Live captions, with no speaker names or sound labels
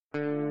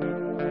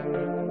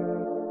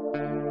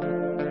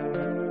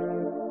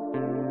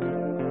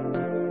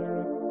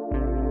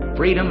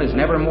freedom is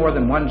never more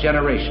than one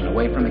generation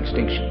away from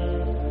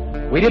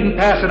extinction. We didn't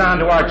pass it on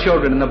to our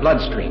children in the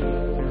bloodstream.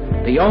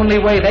 The only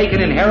way they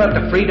can inherit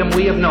the freedom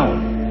we have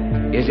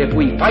known is if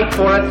we fight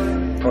for it,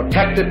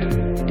 protect it,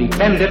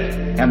 defend it,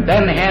 and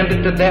then hand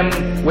it to them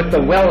with the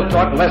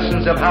well-taught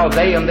lessons of how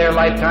they in their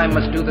lifetime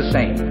must do the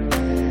same.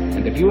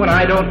 And if you and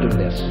I don't do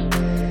this,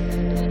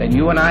 then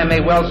you and I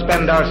may well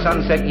spend our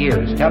sunset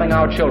years telling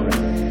our children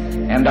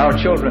and our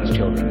children's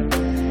children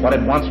what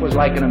it once was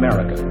like in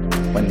America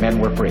when men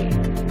were free.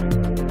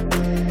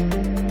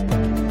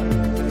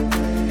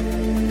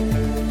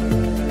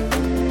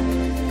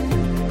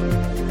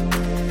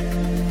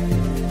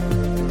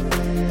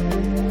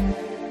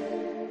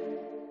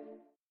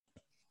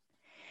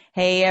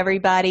 Hey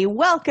everybody,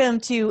 welcome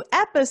to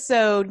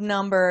episode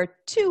number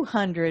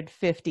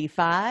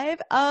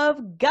 255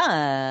 of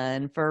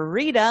Gun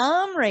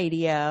Freedom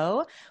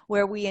Radio,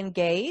 where we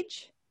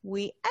engage,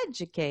 we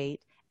educate,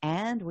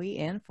 and we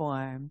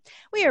inform.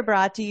 We are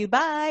brought to you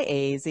by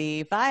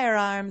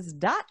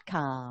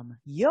azfirearms.com,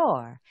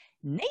 your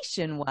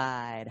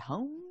nationwide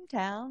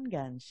hometown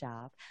gun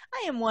shop.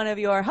 I am one of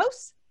your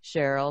hosts,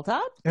 Cheryl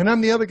Todd. And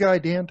I'm the other guy,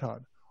 Dan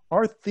Todd.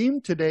 Our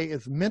theme today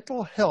is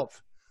mental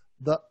health,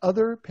 the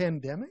other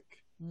pandemic.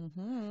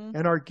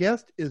 And our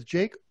guest is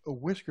Jake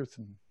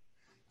Wiskerson.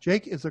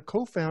 Jake is a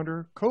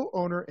co-founder,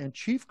 co-owner, and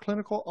chief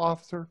clinical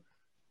officer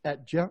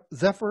at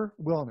Zephyr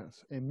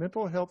Wellness, a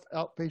mental health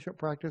outpatient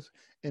practice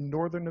in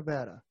Northern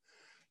Nevada.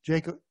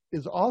 Jake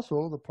is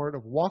also the part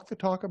of Walk the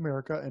Talk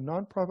America, a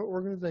nonprofit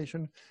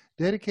organization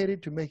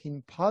dedicated to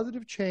making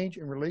positive change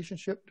in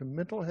relationship to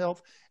mental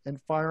health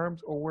and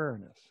firearms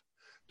awareness.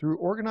 Through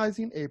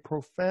organizing a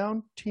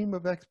profound team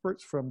of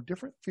experts from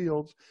different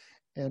fields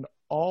and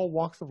all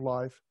walks of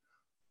life,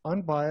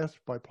 unbiased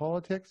by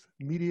politics,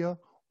 media,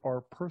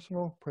 or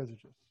personal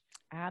prejudice.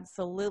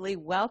 Absolutely.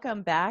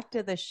 Welcome back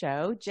to the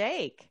show,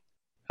 Jake.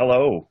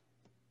 Hello.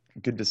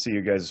 Good to see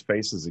you guys'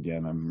 faces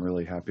again. I'm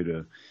really happy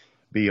to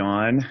be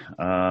on.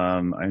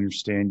 I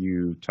understand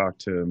you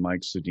talked to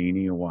Mike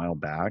Sedini a while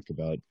back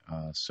about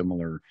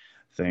similar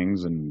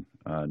things, and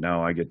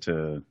now I get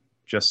to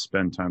just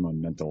spend time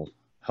on mental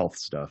health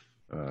stuff.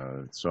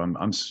 So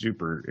I'm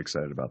super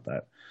excited about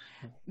that.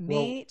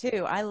 Me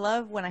too. I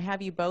love when I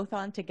have you both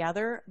on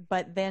together,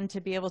 but then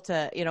to be able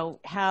to,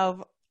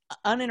 have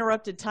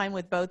uninterrupted time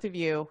with both of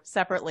you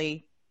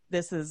separately,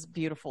 this is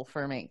beautiful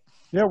for me.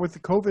 Yeah, with the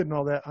COVID and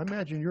all that, I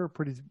imagine you're a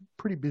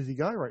pretty busy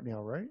guy right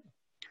now, right?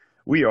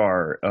 We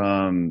are.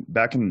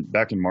 Back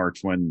in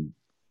March when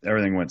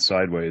everything went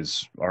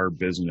sideways, our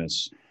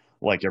business,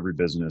 like every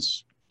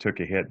business, took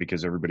a hit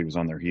because everybody was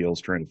on their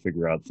heels trying to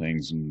figure out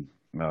things, and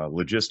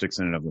logistics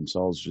in and of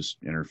themselves just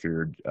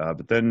interfered.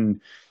 But then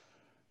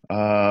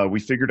we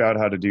figured out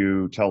how to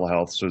do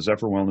telehealth. So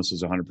Zephyr Wellness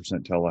is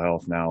 100%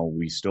 telehealth now.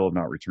 We still have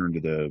not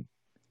returned to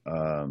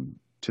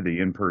the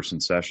in-person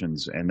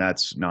sessions, and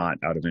that's not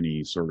out of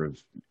any sort of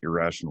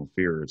irrational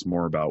fear. It's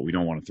more about we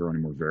don't want to throw any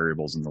more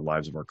variables in the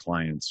lives of our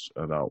clients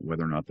about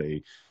whether or not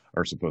they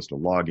are supposed to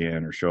log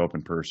in or show up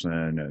in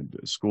person. And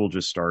school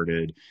just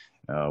started.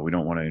 We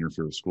don't want to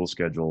interfere with school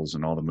schedules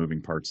and all the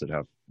moving parts that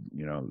have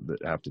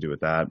to do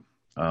with that.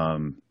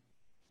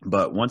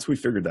 But once we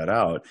figured that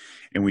out,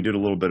 and we did a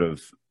little bit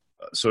of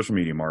social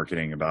media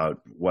marketing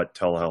about what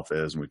telehealth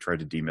is, and we tried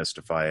to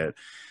demystify it,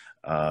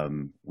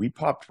 we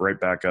popped right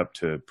back up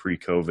to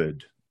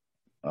pre-COVID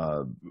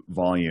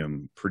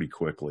volume pretty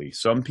quickly.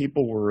 Some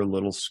people were a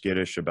little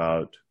skittish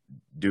about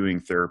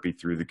doing therapy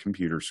through the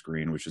computer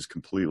screen, which is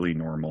completely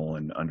normal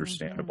and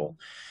understandable.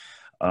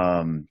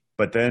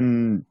 But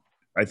then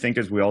I think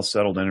as we all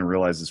settled in and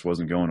realized this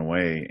wasn't going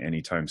away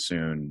anytime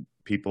soon,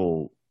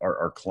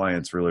 our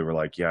clients really were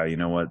like, yeah, you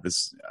know what,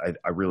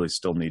 I really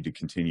still need to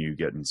continue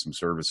getting some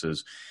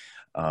services.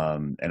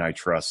 And I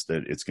trust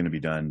that it's going to be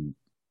done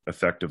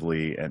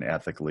effectively and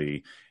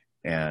ethically.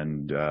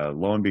 And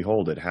lo and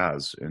behold, it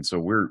has. And so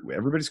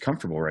everybody's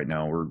comfortable right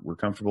now. We're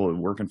comfortable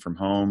working from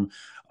home.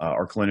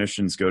 Our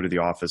clinicians go to the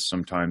office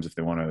sometimes if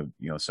they want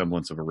a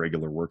semblance of a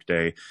regular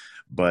workday,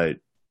 but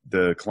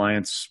the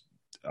clients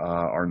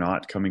are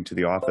not coming to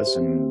the office,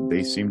 and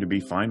they seem to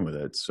be fine with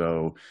it.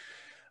 So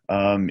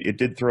it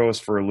did throw us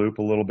for a loop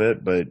a little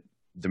bit, but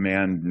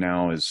demand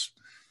now is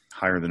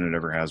higher than it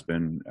ever has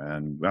been.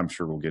 And I'm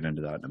sure we'll get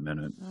into that in a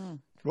minute.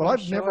 Well,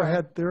 I've never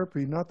had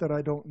therapy, not that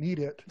I don't need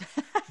it,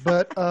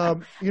 but,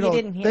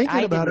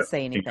 thinking about it,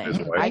 say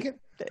anything.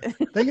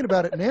 Thinking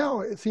about it now,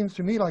 it seems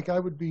to me like I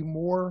would be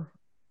more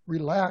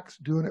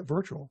relaxed doing it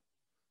virtual.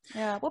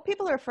 Yeah. Well,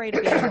 people are afraid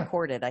of being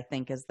recorded, I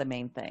think, is the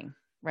main thing,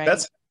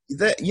 right?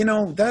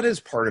 That is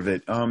part of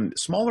it.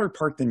 Smaller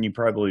part than you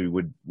probably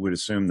would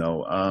assume,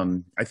 though.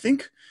 I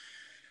think,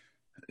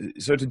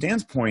 so to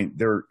Dan's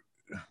point,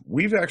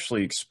 we've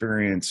actually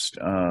experienced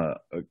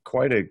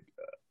quite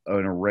an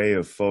array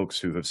of folks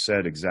who have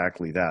said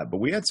exactly that, but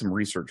we had some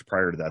research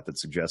prior to that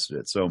suggested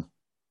it. So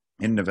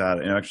in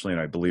Nevada, and actually,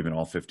 and I believe in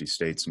all 50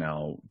 states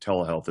now,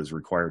 telehealth is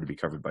required to be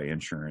covered by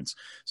insurance.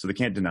 So they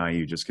can't deny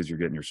you just because you're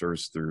getting your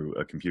service through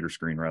a computer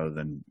screen rather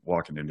than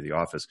walking into the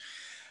office.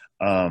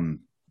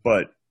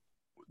 But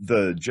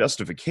the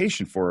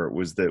justification for it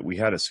was that we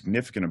had a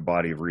significant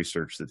body of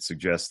research that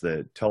suggests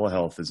that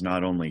telehealth is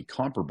not only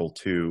comparable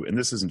to, and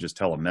this isn't just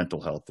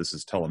telemental health, this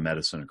is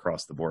telemedicine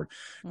across the board,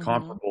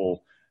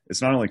 comparable.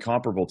 It's not only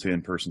comparable to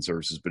in-person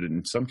services, but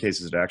in some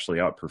cases it actually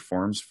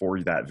outperforms for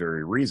that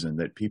very reason,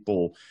 that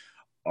people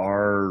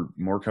are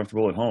more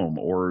comfortable at home,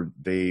 or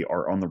they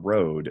are on the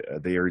road,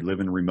 they live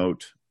in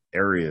remote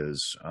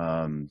areas.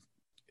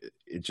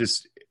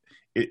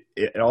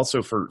 It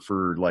also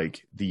for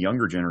like the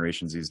younger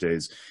generations these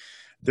days,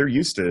 they're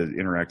used to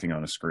interacting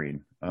on a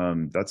screen.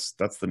 That's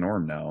the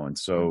norm now. And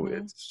so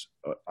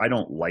I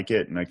don't like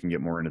it. And I can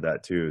get more into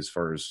that too, as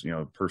far as,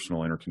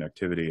 personal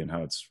interconnectivity and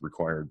how it's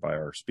required by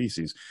our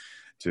species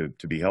to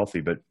be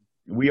healthy. But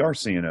we are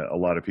seeing a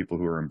lot of people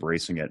who are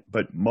embracing it.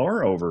 But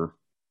moreover,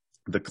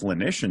 the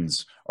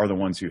clinicians are the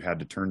ones who had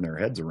to turn their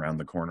heads around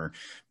the corner,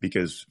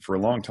 because for a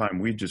long time,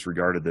 we just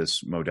regarded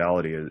this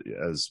modality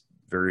as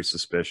very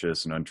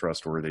suspicious and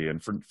untrustworthy,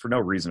 and for no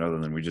reason other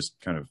than we just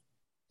kind of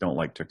don't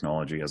like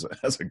technology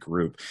as a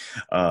group.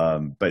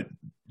 But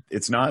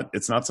it's not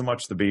so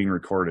much the being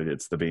recorded,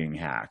 it's the being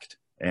hacked.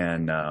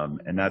 And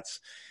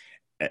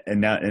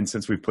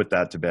since we've put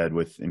that to bed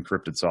with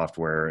encrypted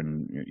software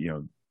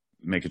and,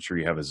 making sure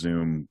you have a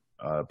Zoom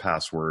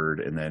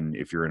password, and then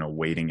if you're in a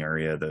waiting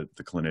area, the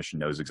clinician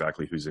knows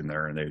exactly who's in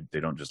there, and they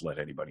don't just let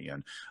anybody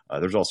in.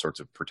 There's all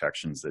sorts of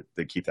protections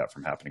that keep that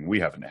from happening.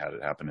 We haven't had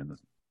it happen in the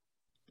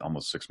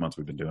almost 6 months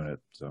we've been doing it.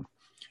 So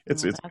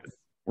it's good.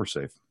 We're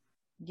safe.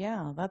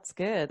 Yeah, that's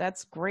good.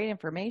 That's great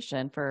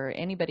information for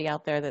anybody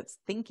out there that's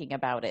thinking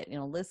about it,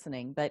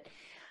 listening. But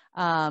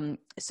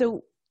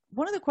so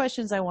one of the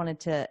questions I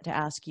wanted to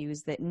ask you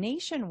is that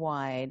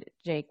nationwide,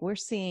 Jake, we're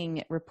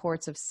seeing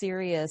reports of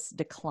serious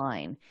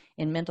decline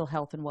in mental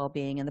health and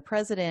well-being. And the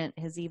president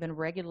has even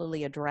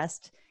regularly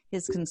addressed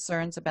his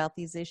concerns about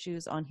these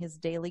issues on his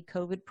daily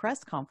COVID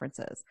press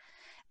conferences.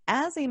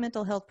 As a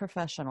mental health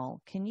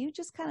professional, can you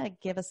just kind of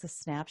give us a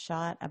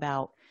snapshot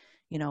about,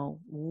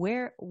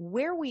 where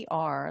we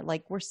are?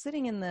 Like, we're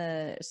sitting in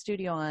the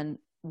studio on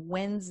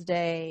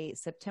Wednesday,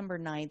 September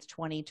 9th,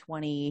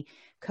 2020.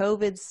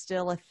 COVID's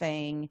still a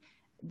thing.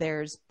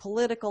 There's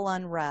political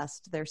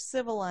unrest. There's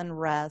civil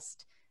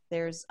unrest.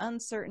 There's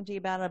uncertainty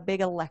about a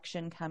big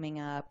election coming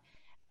up.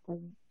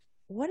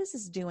 What is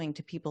this doing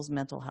to people's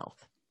mental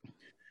health?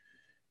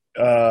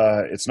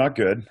 It's not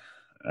good.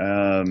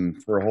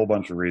 For a whole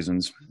bunch of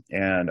reasons.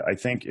 And I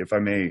think, if I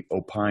may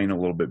opine a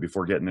little bit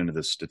before getting into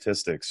the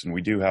statistics, and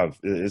we do have,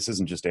 this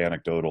isn't just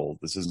anecdotal.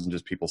 This isn't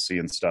just people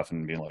seeing stuff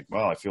and being like,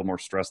 well, I feel more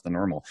stressed than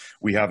normal.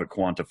 We have it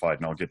quantified,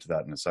 and I'll get to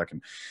that in a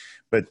second.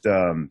 But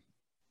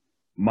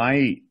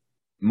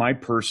my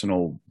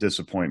personal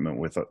disappointment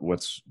with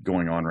what's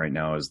going on right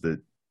now is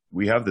that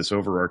we have this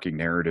overarching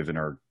narrative in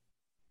our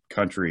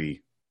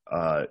country,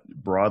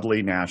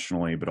 broadly,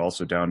 nationally, but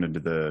also down into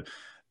the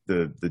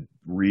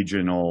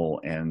regional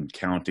and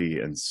county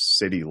and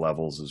city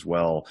levels as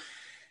well,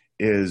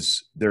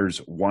 is there's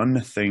one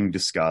thing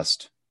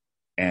discussed,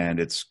 and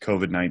it's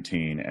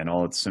COVID-19 and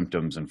all its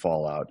symptoms and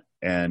fallout.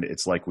 And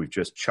it's like we've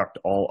just chucked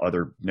all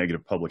other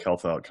negative public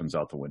health outcomes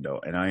out the window.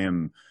 And I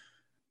am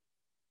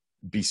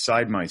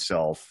beside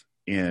myself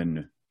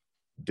in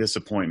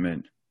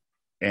disappointment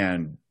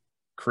and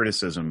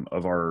criticism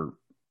of our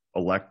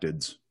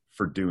electeds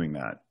for doing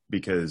that,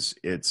 because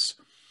it's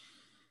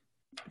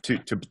to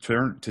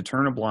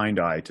turn a blind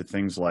eye to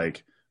things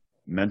like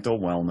mental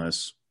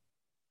wellness,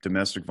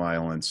 domestic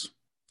violence,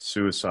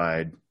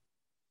 suicide,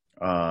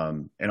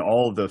 and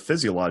all of the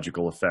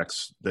physiological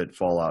effects that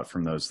fall out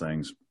from those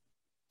things,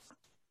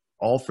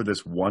 all for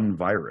this one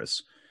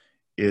virus,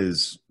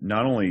 is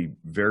not only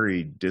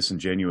very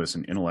disingenuous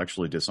and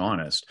intellectually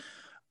dishonest,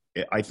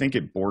 I think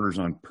it borders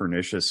on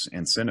pernicious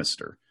and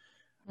sinister.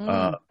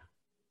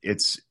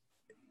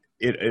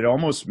 It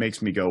almost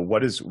makes me go,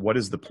 what is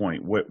the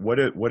point?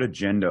 What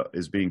agenda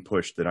is being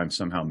pushed that I'm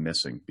somehow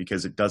missing?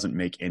 Because it doesn't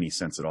make any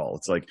sense at all.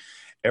 It's like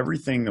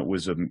everything that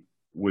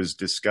was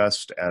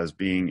discussed as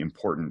being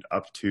important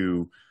up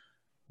to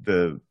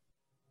the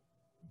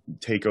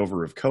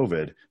takeover of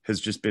COVID has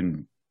just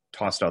been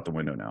tossed out the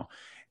window now.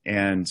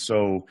 And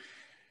so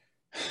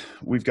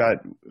we've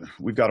got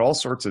all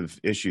sorts of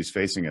issues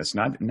facing us,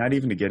 not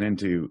even to get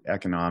into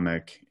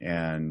economic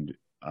and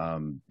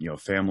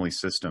family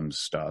systems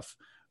stuff,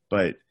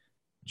 but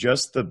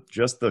just the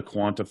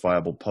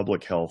quantifiable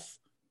public health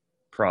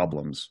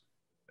problems.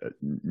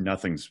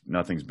 Nothing's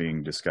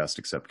being discussed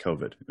except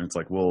COVID. And it's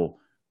like, well,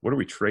 what are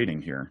we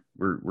trading here?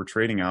 We're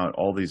trading out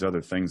all these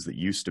other things that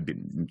used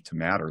to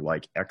matter,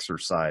 like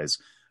exercise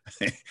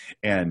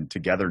and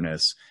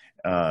togetherness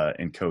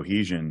and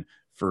cohesion,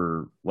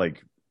 for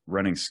like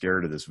running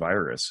scared of this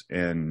virus.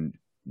 And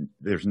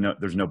there's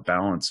no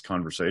balanced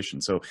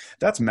conversation. So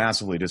that's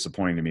massively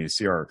disappointing to me, to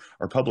see our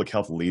public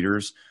health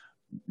leaders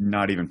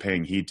not even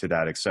paying heed to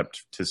that,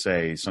 except to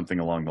say something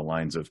along the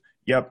lines of,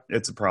 yep,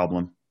 it's a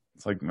problem.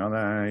 It's like, well,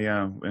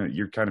 yeah,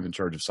 you're kind of in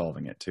charge of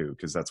solving it too,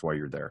 because that's why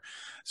you're there.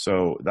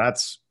 So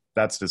that's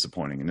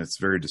disappointing, and it's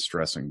very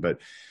distressing. But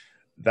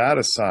that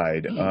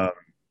aside,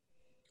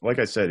 like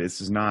I said,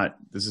 this is not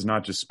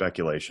just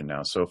speculation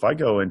now. So if I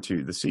go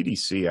into the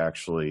CDC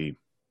actually,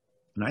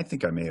 and I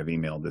think I may have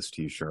emailed this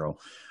to you, Cheryl,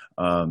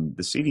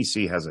 the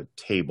CDC has a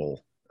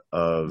table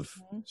of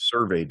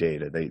survey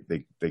data.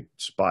 They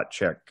spot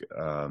check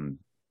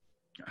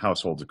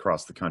households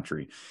across the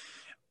country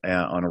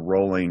on a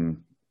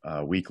rolling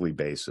weekly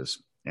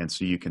basis. And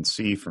so you can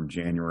see from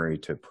January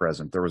to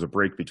present, there was a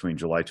break between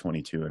July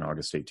 22 and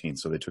August 18.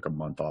 So they took a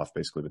month off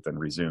basically, but then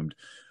resumed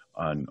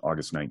on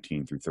August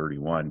 19 through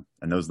 31.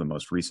 And those are the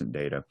most recent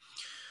data.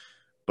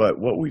 But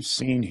what we've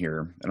seen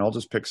here, and I'll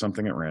just pick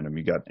something at random.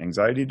 You got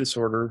anxiety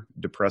disorder,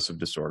 depressive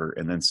disorder,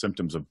 and then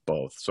symptoms of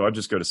both. So I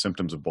just go to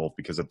symptoms of both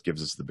because it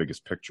gives us the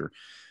biggest picture.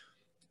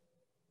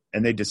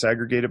 And they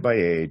disaggregate it by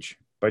age,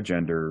 by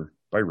gender,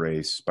 by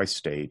race, by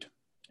state.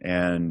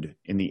 And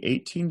in the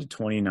 18 to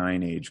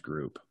 29 age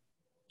group,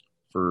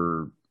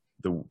 for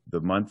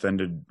the month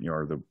ended,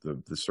 or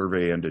the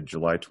survey ended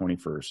July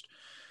 21st,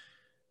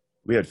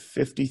 we had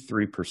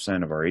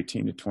 53% of our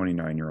 18 to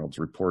 29-year-olds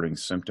reporting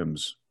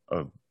symptoms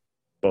of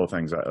both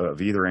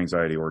either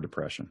anxiety or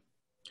depression.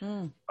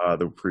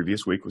 The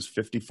previous week was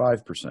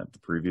 55%. The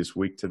previous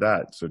week to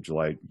that, so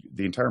July,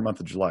 the entire month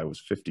of July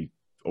was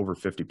over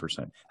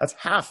 50%. That's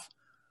half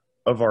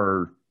of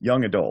our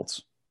young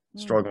adults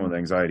struggling with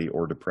anxiety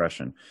or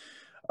depression.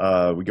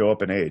 We go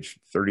up in age.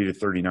 30 to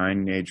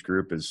 39 age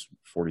group is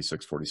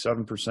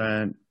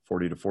 46-47%.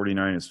 40 to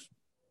 49 is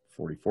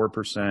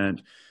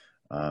 44%.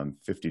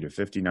 50 to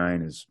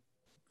 59 is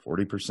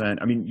 40%.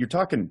 I mean, you're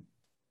talking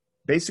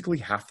basically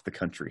half the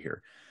country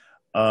here.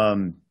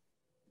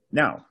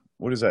 Now,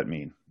 what does that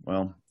mean?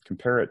 Well,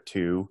 compare it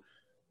to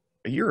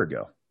a year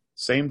ago,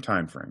 same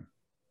time frame,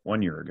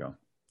 1 year ago.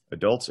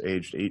 Adults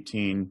aged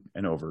 18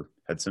 and over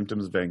had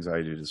symptoms of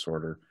anxiety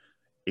disorder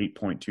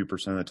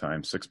 8.2% of the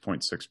time,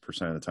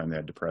 6.6% of the time they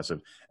had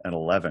depressive, and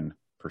 11%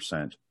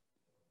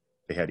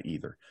 they had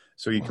either.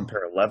 So you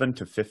compare 11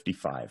 to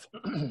 55.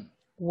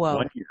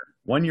 Whoa.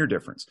 1 year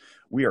difference.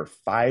 We are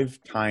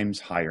 5 times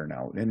higher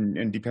now.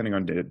 And depending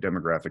on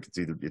demographic,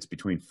 it's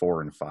between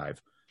 4 and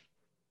 5.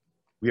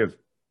 We have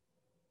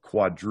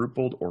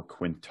quadrupled or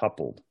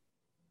quintupled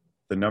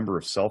the number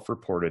of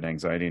self-reported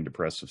anxiety and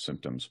depressive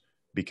symptoms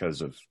because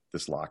of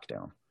this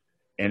lockdown.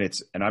 And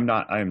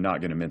I am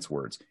not going to mince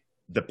words.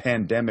 The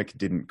pandemic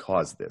didn't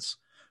cause this.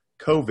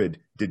 COVID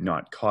did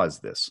not cause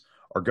this.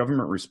 Our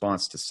government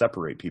response to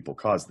separate people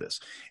caused this.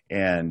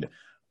 And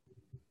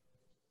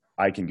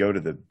I can go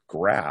to the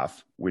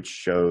graph, which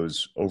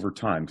shows over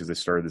time, because they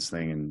started this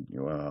thing in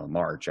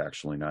March,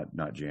 actually,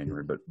 not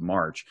January, but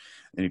March.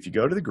 And if you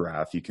go to the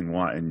graph, you can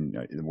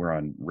and we're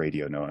on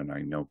radio now, and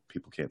I know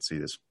people can't see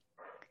this.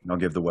 And I'll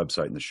give the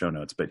website in the show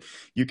notes, but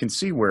you can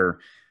see where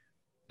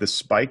the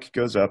spike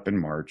goes up in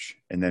March,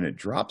 and then it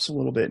drops a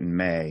little bit in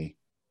May,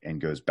 and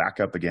goes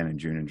back up again in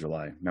June and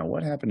July. Now,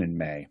 what happened in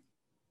May?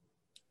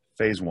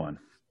 Phase 1.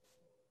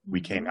 We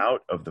came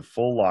out of the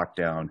full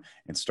lockdown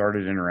and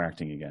started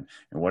interacting again.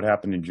 And what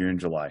happened in June and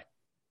July?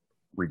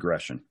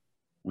 Regression.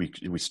 We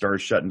started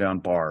shutting down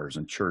bars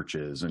and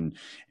churches and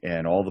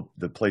all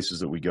the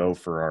places that we go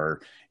for our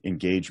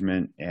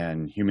engagement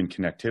and human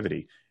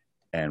connectivity.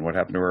 And what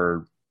happened to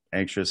our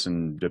anxious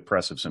and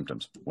depressive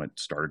symptoms?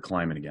 Started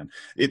climbing again.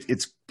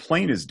 It's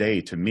plain as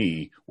day to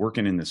me,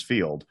 working in this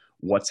field,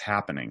 what's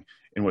happening.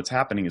 And what's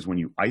happening is when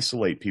you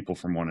isolate people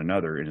from one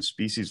another in a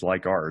species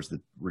like ours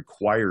that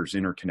requires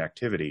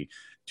interconnectivity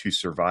to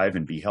survive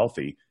and be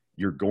healthy,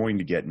 you're going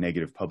to get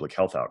negative public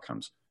health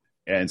outcomes.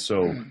 And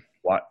so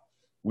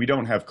we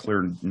don't have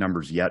clear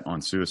numbers yet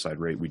on suicide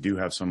rate. We do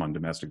have some on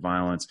domestic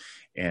violence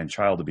and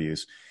child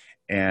abuse,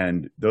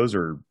 and those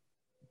are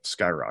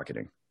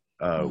skyrocketing.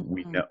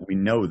 We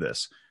know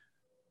this.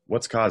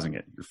 What's causing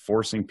it? You're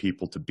forcing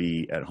people to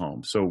be at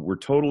home. So we're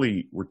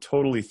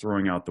totally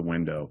throwing out the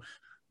window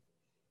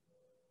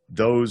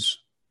those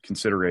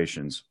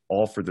considerations,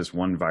 all for this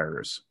one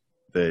virus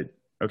that,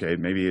 okay,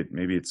 maybe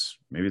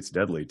it's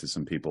deadly to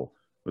some people.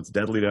 It's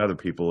deadly to other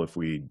people if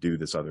we do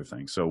this other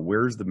thing. So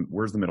where's the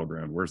middle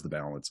ground? Where's the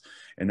balance?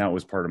 And that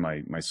was part of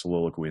my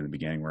soliloquy in the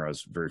beginning, where I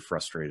was very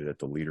frustrated at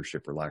the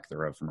leadership or lack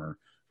thereof from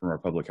our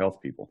public health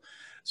people.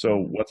 So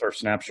what's our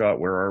snapshot?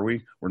 Where are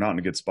we? We're not in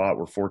a good spot.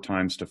 We're 4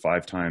 times to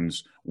 5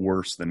 times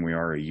worse than we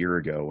are a year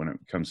ago when it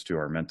comes to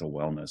our mental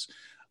wellness.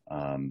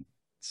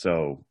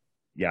 So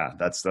yeah,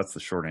 that's the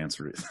short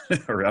answer,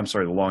 or I'm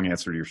sorry, the long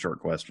answer to your short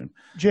question.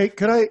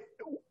 Jake,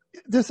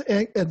 this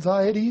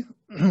anxiety,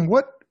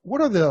 what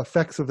are the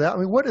effects of that? I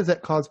mean, what does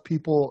that cause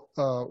people?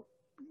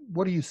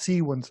 What do you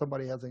see when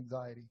somebody has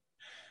anxiety?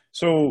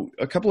 So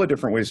a couple of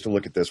different ways to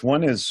look at this.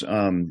 One is,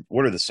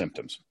 what are the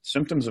symptoms?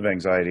 Symptoms of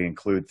anxiety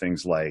include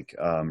things like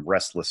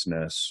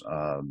restlessness,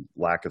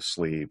 lack of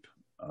sleep,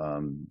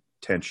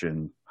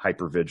 tension,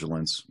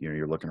 hypervigilance.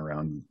 You're looking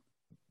around,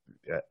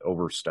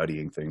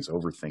 overstudying things,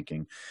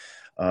 overthinking.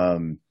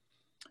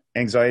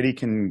 Anxiety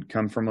can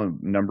come from a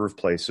number of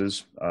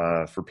places.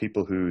 For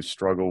people who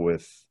struggle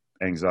with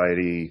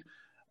anxiety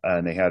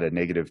and they had a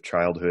negative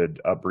childhood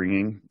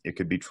upbringing, it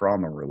could be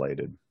trauma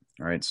related.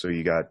 All right. So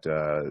you got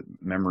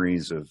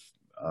memories of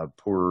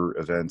poor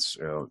events,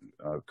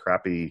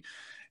 crappy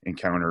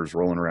encounters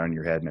rolling around in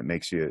your head, and it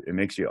makes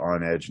you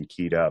on edge and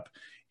keyed up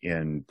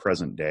in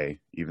present day,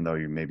 even though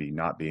you're maybe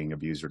not being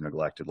abused or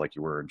neglected like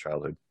you were in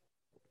childhood.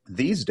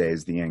 These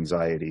days, the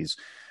anxieties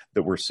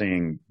that we're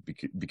seeing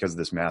because of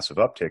this massive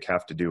uptick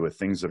have to do with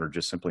things that are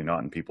just simply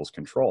not in people's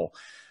control,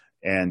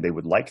 and they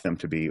would like them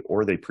to be,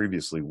 or they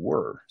previously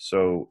were.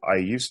 So I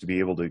used to be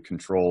able to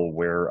control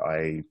where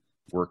I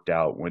worked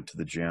out, went to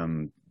the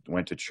gym,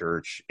 went to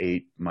church,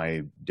 ate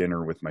my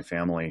dinner with my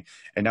family,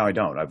 and now I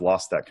don't. I've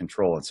lost that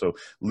control. And so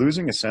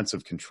losing a sense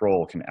of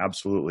control can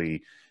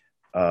absolutely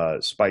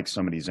spike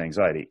somebody's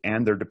anxiety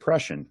and their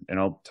depression. And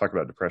I'll talk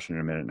about depression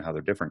in a minute and how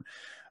they're different.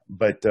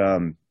 But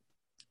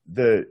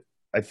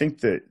I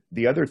think that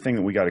the other thing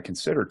that we got to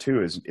consider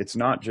too is it's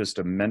not just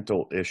a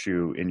mental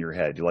issue in your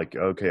head. You're like,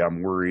 okay,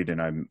 I'm worried,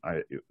 and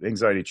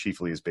anxiety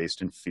chiefly is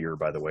based in fear,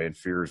 by the way, and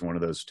fear is one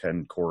of those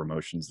 10 core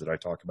emotions that I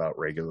talk about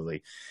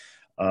regularly.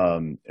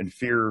 And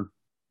fear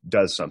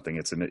does something.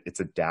 It's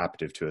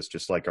adaptive to us,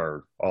 just like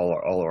all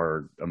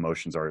our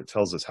emotions are. It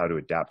tells us how to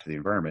adapt to the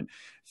environment.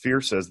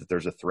 Fear says that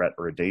there's a threat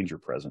or a danger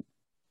present.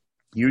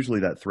 Usually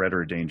that threat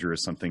or danger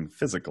is something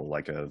physical,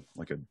 like a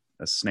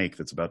snake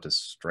that's about to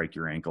strike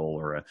your ankle,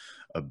 or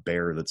a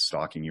bear that's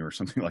stalking you, or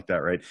something like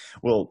that, right?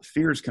 Well,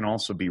 fears can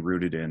also be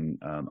rooted in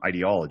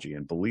ideology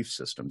and belief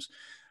systems.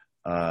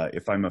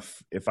 If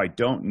I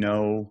don't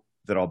know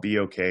that I'll be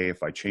okay,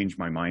 if I change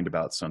my mind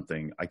about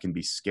something, I can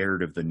be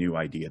scared of the new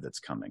idea that's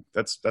coming.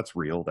 That's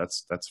real.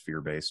 That's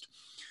fear-based.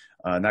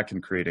 And that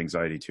can create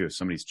anxiety too. If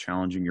somebody's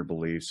challenging your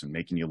beliefs and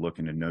making you look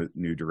in a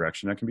new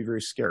direction, that can be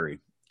very scary.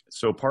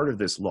 So part of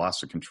this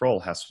loss of control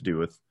has to do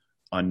with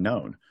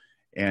unknown.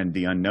 And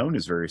the unknown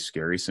is very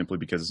scary simply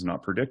because it's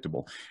not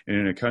predictable. And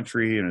in a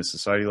country, in a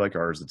society like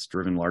ours that's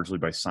driven largely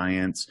by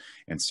science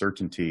and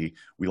certainty,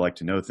 we like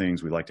to know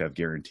things. We like to have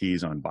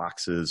guarantees on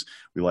boxes.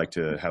 We like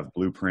to have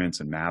blueprints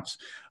and maps.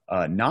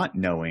 Not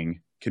knowing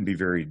can be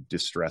very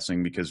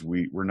distressing because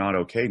we're not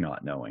okay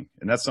not knowing.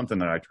 And that's something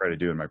that I try to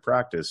do in my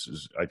practice.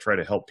 Is I try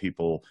to help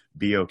people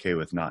be okay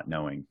with not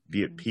knowing,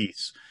 be at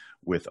peace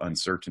with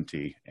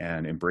uncertainty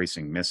and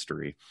embracing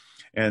mystery.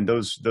 And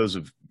those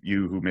of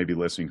you who may be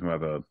listening who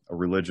have a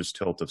religious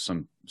tilt of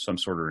some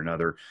sort or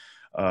another,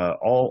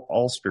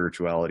 all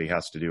spirituality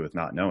has to do with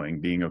not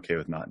knowing, being okay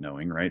with not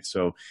knowing, right?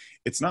 So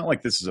it's not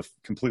like this is a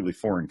completely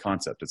foreign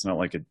concept. It's not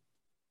like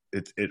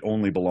it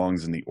only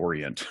belongs in the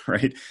Orient,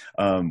 right?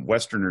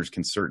 Westerners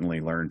can certainly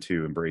learn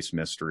to embrace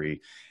mystery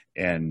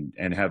and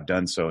have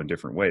done so in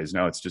different ways.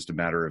 Now it's just a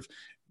matter of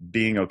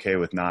being okay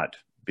with not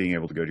being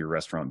able to go to your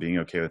restaurant, being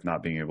okay with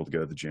not being able to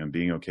go to the gym,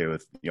 being okay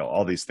with,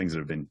 all these things that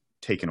have been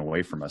taken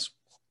away from us.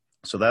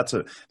 So that's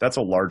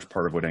a large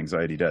part of what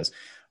anxiety does.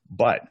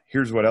 But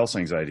here's what else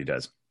anxiety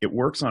does. It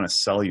works on a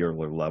cellular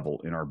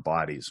level in our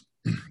bodies.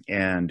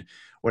 And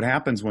what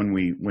happens when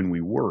we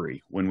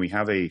worry, when we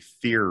have a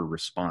fear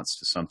response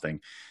to something,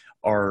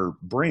 our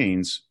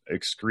brains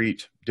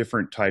excrete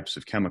different types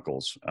of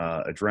chemicals,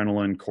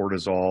 adrenaline,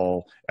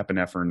 cortisol,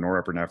 epinephrine,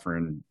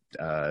 norepinephrine.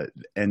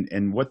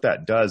 And what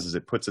that does is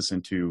it puts us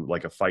into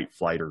like a fight,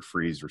 flight, or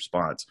freeze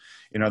response.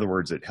 In other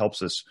words, it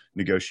helps us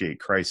negotiate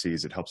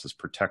crises. It helps us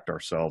protect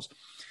ourselves.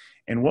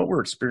 And what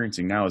we're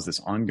experiencing now is this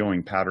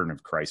ongoing pattern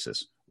of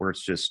crisis where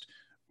it's just,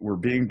 we're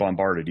being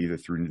bombarded either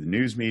through the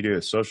news media,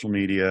 social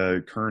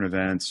media, current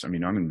events. I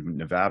mean, I'm in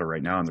Nevada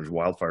right now and there's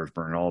wildfires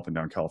burning all up and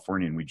down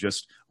California. And we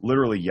just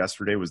literally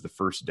yesterday was the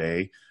first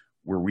day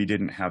where we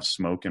didn't have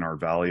smoke in our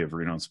valley of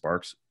Reno and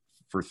Sparks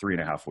for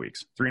 3.5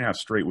 weeks, 3.5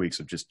 straight weeks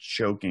of just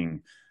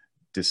choking,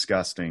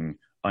 disgusting,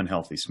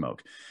 unhealthy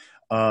smoke.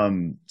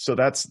 So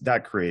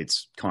that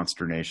creates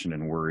consternation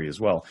and worry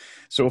as well.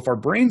 So if our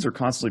brains are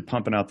constantly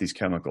pumping out these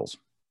chemicals,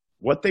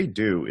 what they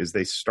do is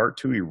they start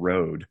to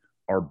erode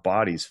our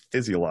bodies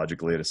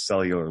physiologically at a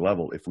cellular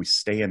level if we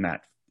stay in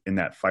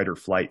that fight or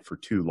flight for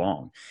too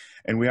long.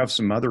 And we have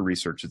some other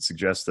research that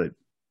suggests that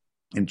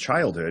in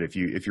childhood, if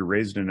you're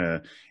raised in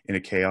a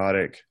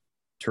chaotic,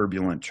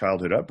 turbulent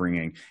childhood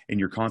upbringing and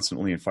you're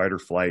constantly in fight or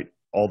flight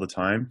all the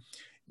time,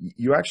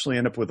 you actually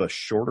end up with a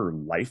shorter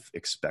life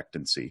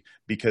expectancy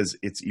because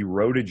it's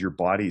eroded your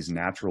body's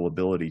natural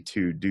ability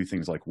to do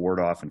things like ward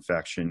off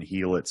infection,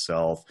 heal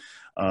itself.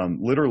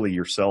 Literally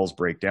your cells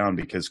break down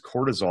because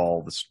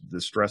cortisol,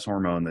 the stress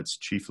hormone that's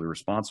chiefly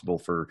responsible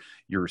for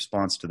your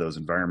response to those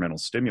environmental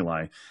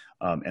stimuli,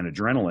 and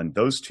adrenaline,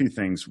 those two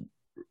things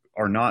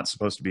are not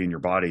supposed to be in your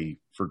body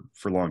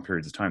for long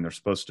periods of time. They're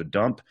supposed to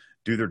dump,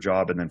 do their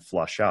job, and then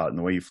flush out. And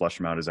the way you flush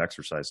them out is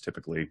exercise,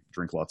 typically.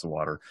 Drink lots of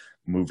water,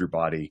 move your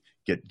body,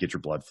 get your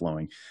blood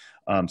flowing.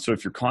 So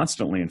if you're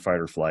constantly in fight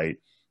or flight,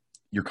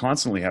 you're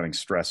constantly having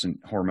stress and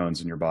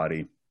hormones in your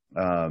body,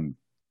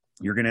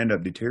 you're going to end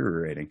up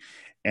deteriorating.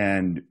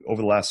 And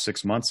over the last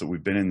 6 months that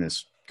we've been in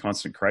this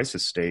constant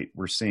crisis state,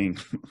 we're seeing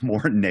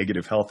more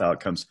negative health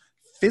outcomes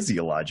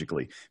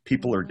physiologically.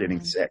 People are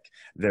getting sick.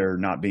 They're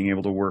not being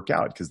able to work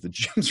out because the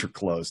gyms are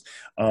closed.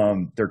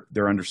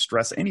 They're under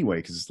stress anyway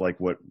because it's like,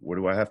 what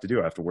do I have to do?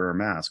 I have to wear a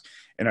mask.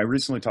 And I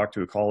recently talked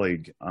to a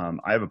colleague.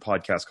 I have a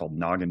podcast called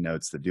Noggin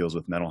Notes that deals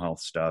with mental health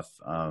stuff.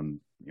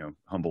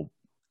 humble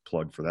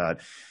plug for that.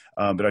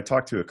 But I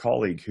talked to a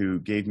colleague who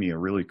gave me a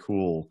really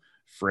cool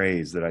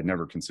phrase that I'd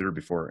never considered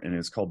before, and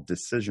it's called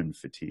decision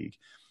fatigue.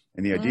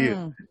 And the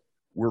idea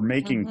we're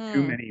making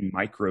too many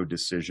micro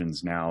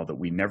decisions now that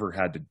we never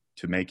had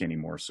to make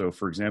anymore. So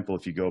for example,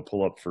 if you go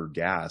pull up for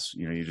gas,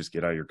 you just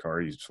get out of your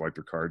car, you swipe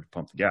your card,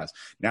 pump the gas.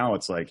 Now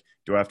it's like,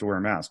 do I have to wear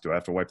a mask? Do I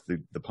have to wipe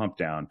the pump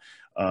down?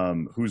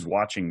 Who's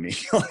watching me?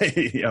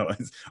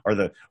 Are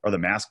the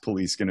mask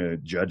police going to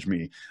judge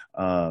me?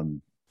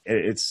 And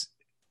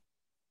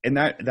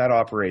that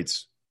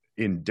operates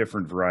in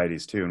different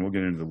varieties too. And we'll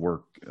get into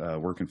the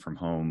working from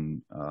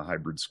home,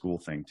 hybrid school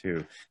thing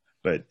too.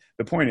 But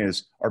the point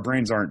is, our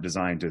brains aren't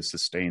designed to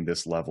sustain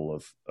this level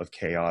of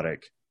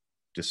chaotic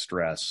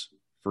distress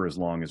for as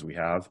long as we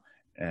have.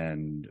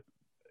 And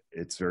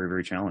it's very,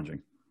 very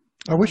challenging.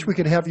 I wish we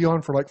could have you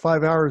on for like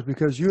 5 hours,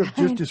 because you have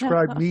just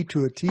described me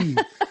to a T.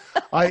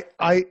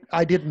 I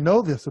didn't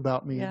know this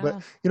about me,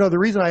 but the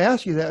reason I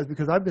asked you that is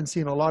because I've been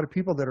seeing a lot of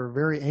people that are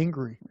very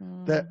angry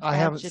that I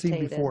haven't seen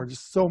before,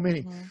 just so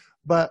many.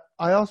 But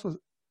I also,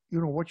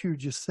 what you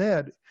just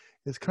said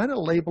is kind of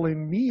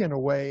labeling me in a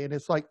way. And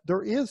it's like,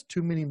 there is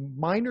too many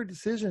minor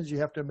decisions you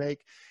have to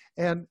make.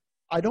 And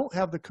I don't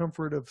have the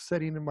comfort of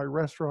sitting in my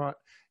restaurant,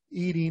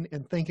 eating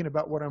and thinking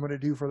about what I'm going to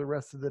do for the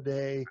rest of the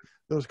day,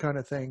 those kind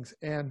of things.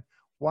 And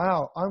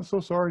wow, I'm so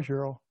sorry,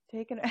 Cheryl.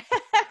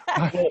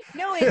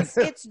 No,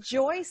 it's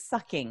joy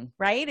sucking,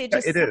 right? It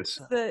just is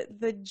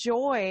the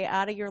joy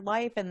out of your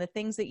life, and the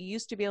things that you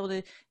used to be able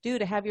to do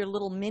to have your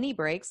little mini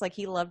breaks. Like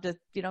he loved to,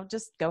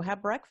 just go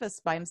have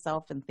breakfast by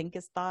himself and think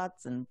his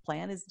thoughts and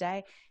plan his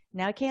day.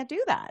 Now I can't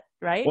do that,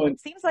 right? Well, it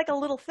seems like a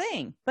little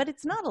thing, but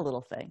it's not a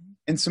little thing.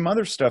 And some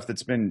other stuff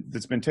that's been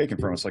taken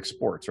from us, like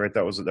sports, right?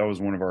 That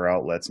was one of our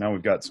outlets. Now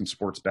we've got some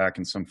sports back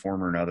in some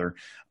form or another,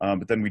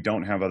 but then we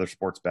don't have other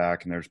sports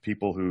back, and there's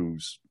people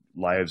whose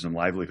lives and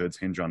livelihoods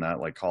hinge on that,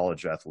 like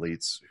college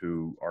athletes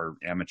who are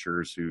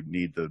amateurs who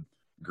need the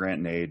grant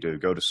and aid to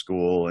go to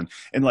school.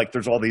 And like,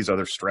 there's all these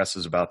other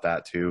stresses about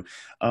that too.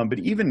 But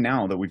even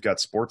now that we've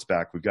got sports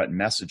back, we've got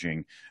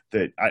messaging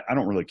that I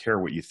don't really care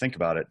what you think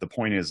about it. The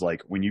point is,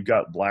 like, when you've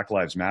got Black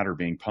Lives Matter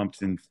being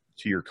pumped into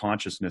your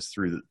consciousness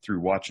through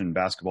watching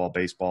basketball,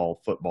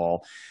 baseball,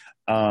 football,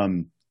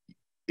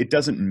 it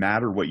doesn't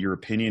matter what your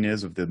opinion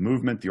is of the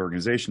movement, the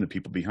organization, the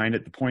people behind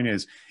it. The point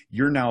is,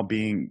 you're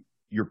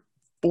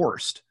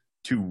forced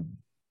to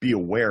be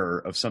aware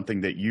of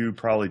something that you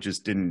probably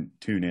just didn't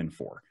tune in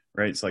for,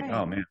 right? It's like,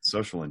 oh man,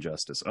 social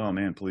injustice. Oh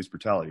man, police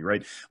brutality,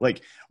 right?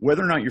 Like,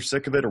 whether or not you're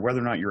sick of it or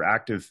whether or not you're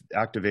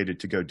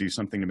activated to go do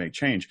something to make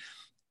change,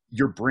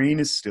 your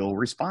brain is still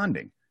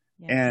responding.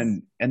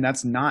 Yes. And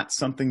that's not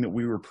something that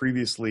we were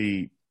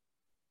previously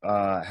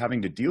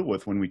having to deal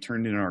with when we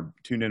tuned in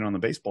on the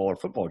baseball or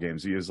football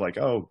games. He was like,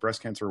 oh,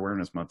 breast cancer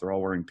awareness month, they're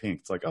all wearing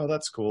pink. It's like, oh,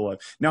 that's cool.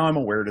 Now I'm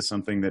aware to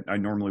something that I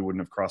normally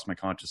wouldn't have crossed my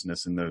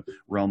consciousness in the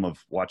realm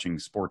of watching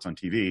sports on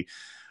TV.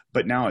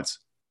 But now it's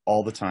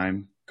all the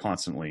time,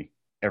 constantly,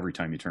 every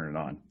time you turn it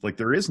on. Like,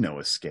 there is no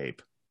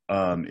escape.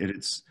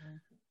 That's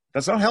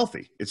not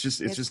healthy. It's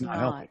just not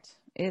healthy.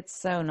 It's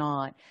so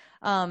not.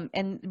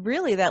 And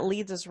really, that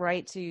leads us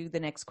right to the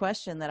next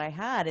question that I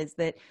had, is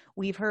that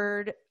we've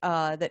heard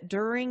that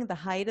during the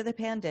height of the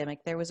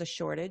pandemic, there was a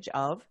shortage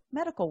of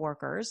medical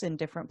workers in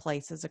different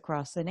places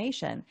across the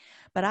nation.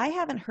 But I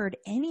haven't heard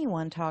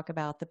anyone talk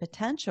about the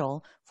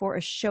potential for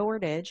a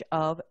shortage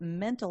of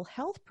mental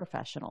health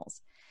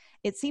professionals.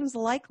 It seems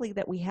likely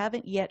that we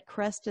haven't yet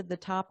crested the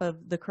top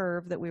of the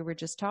curve that we were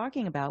just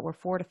talking about, where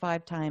 4 to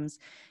 5 times,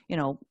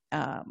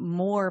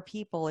 more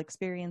people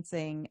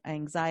experiencing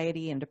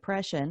anxiety and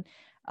depression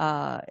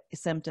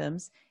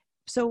symptoms.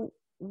 So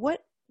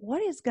what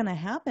is going to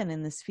happen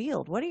in this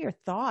field? What are your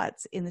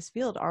thoughts in this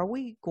field? Are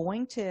we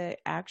going to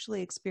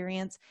actually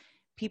experience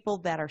people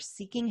that are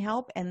seeking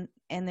help and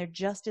there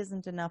just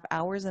isn't enough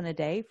hours in a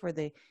day for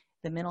the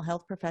mental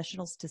health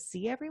professionals to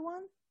see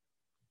everyone?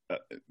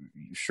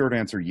 Short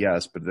answer,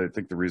 yes. But I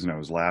think the reason I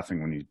was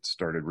laughing when you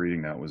started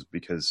reading that was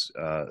because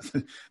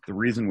the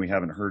reason we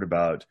haven't heard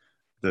about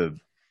the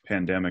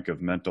pandemic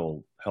of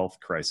mental health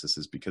crisis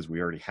is because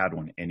we already had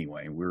one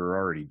anyway. We were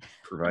already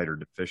provider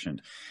deficient.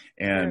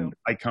 And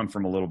I come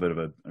from a little bit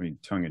of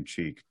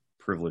tongue-in-cheek,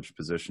 privileged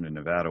position in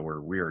Nevada,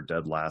 where we are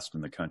dead last in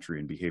the country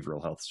in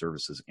behavioral health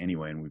services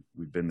anyway. And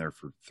we've been there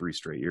for 3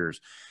 straight years.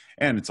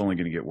 And it's only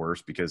going to get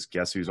worse, because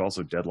guess who's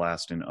also dead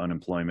last in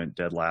unemployment,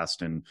 dead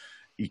last in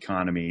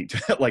economy.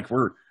 Like,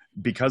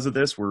 because of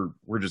this, we're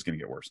just going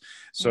to get worse.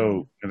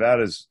 So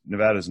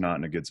Nevada's not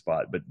in a good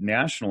spot, but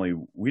nationally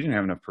we didn't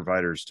have enough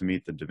providers to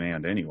meet the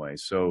demand anyway.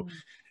 So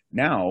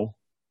now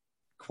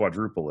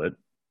quadruple it.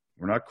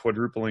 We're not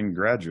quadrupling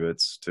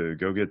graduates to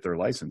go get their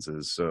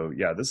licenses. So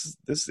yeah,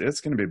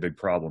 it's going to be a big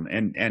problem.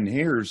 And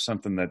here's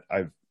something that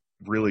I've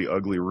really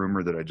ugly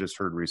rumor that I just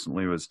heard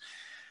recently was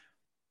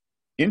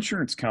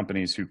insurance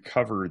companies who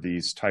cover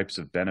these types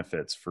of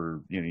benefits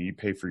for, you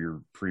pay for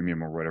your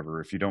premium or whatever.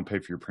 If you don't pay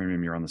for your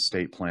premium, you're on the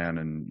state plan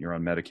and you're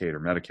on Medicaid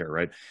or Medicare,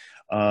 right?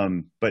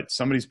 But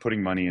somebody's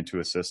putting money into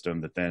a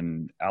system that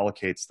then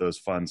allocates those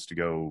funds to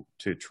go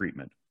to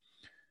treatment.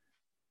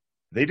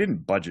 they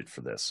didn't budget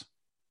for this.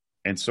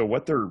 And so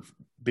what they're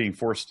being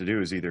forced to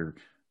do is either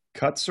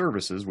cut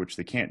services, which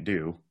they can't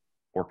do,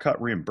 or cut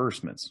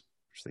reimbursements,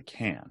 which they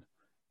can.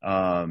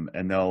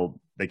 And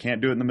they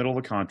can't do it in the middle of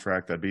a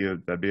contract.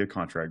 That'd be a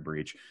contract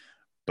breach.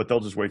 But they'll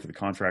just wait for the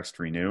contracts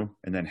to renew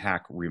and then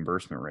hack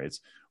reimbursement rates,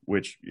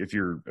 which if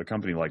you're a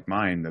company like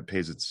mine that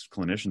pays its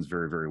clinicians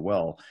very, very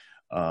well,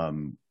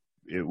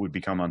 it would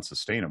become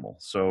unsustainable.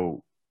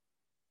 So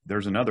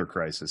there's another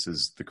crisis,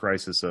 is the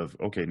crisis of,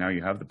 okay, now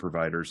you have the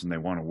providers and they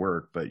want to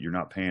work, but you're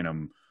not paying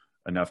them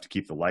enough to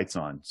keep the lights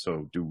on.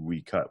 So do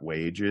we cut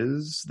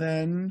wages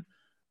then?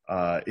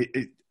 I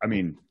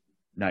mean,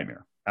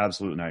 nightmare,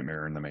 absolute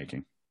nightmare in the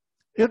making.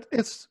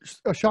 It's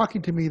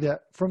shocking to me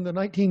that from the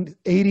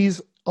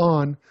 1980s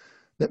on,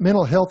 that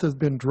mental health has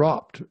been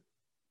dropped.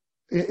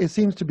 It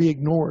seems to be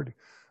ignored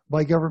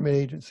by government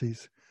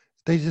agencies.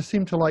 They just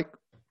seem to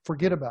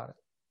forget about it.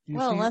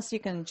 Unless you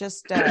can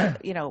just,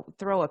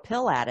 throw a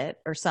pill at it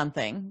or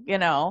something,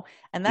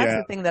 and that's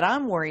the thing that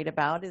I'm worried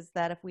about, is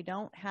that if we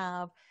don't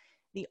have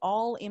the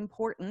all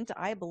important,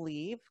 I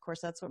believe, of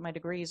course, that's what my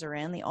degrees are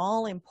in, the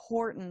all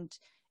important,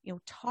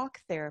 talk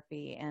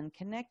therapy and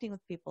connecting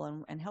with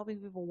people and helping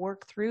people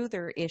work through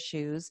their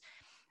issues,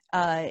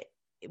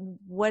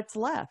 what's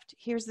left?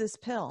 Here's this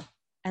pill.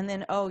 And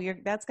then,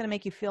 that's going to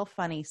make you feel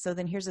funny. So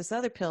then here's this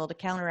other pill to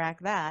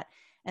counteract that.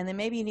 And then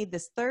maybe you need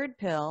this third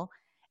pill.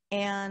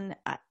 And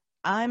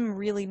I'm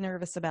really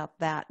nervous about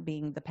that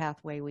being the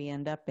pathway we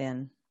end up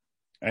in.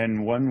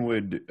 And one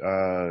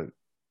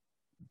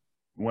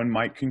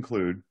might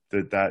conclude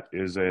that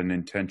is an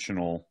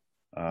intentional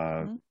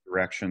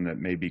direction that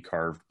may be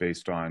carved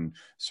based on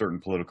certain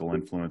political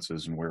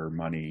influences and where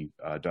money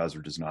does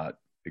or does not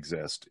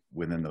exist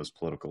within those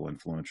political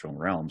influential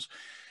realms.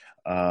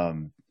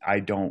 I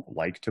don't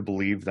like to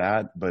believe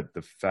that, but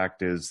the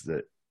fact is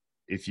that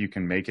if you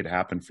can make it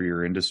happen for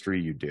your industry,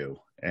 you do.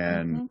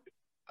 And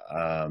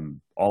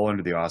all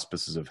under the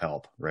auspices of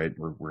help, right?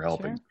 We're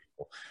helping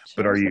people.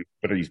 But are you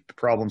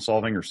problem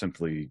solving or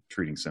simply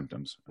treating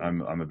symptoms?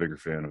 I'm a bigger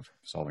fan of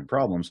solving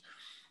problems,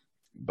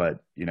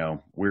 but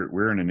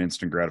we're in an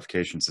instant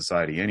gratification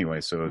society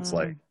anyway. So it's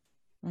take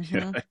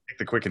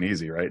the quick and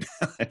easy, right?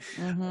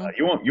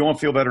 You won't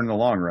feel better in the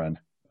long run,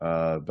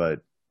 but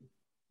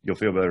you'll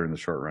feel better in the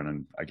short run.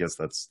 And I guess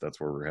that's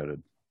where we're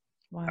headed.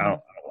 Wow. I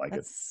don't like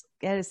it.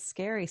 That is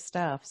scary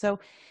stuff. So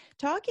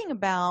talking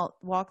about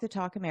Walk the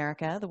Talk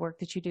America, the work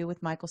that you do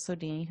with Michael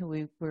Sodini, who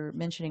we were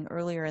mentioning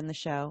earlier in the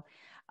show,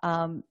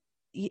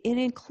 it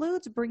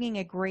includes bringing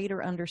a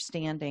greater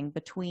understanding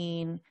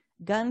between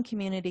gun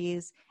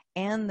communities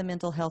and the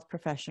mental health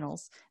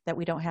professionals that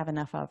we don't have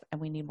enough of, and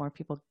we need more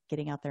people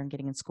getting out there and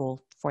getting in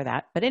school for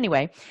that. But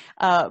anyway,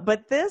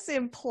 but this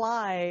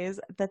implies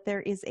that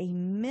there is a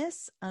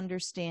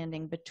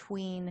misunderstanding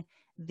between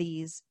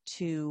these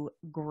two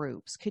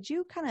groups. Could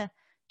you kind of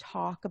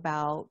talk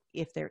about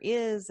if there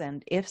is,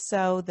 and if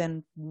so,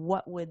 then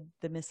what would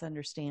the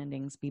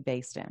misunderstandings be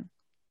based in?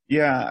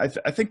 Yeah,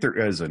 I think there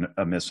is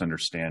a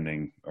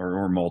misunderstanding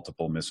or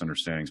multiple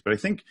misunderstandings, but I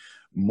think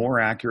more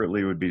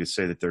accurately would be to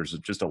say that there's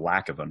just a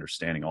lack of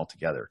understanding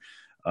altogether.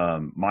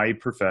 My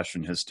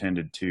profession has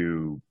tended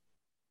to,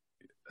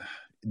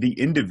 the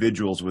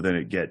individuals within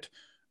it get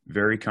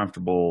very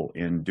comfortable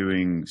in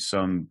doing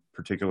some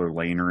particular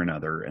lane or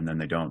another, and then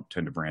they don't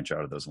tend to branch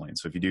out of those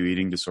lanes. So if you do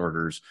eating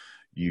disorders,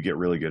 you get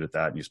really good at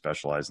that and you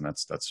specialize, and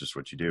that's just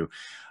what you do.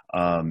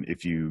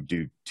 If you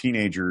do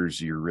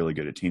teenagers, you're really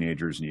good at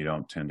teenagers and you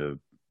don't tend to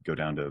go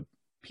down to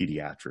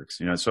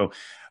pediatrics, so,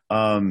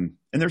 and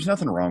there's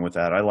nothing wrong with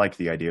that. I like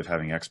the idea of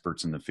having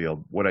experts in the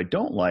field. What I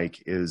don't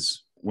like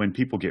is when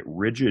people get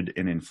rigid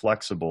and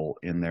inflexible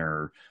in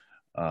their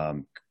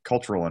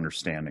cultural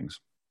understandings.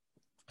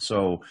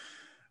 So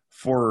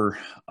for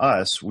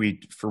us,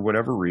 for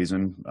whatever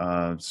reason,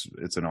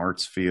 it's an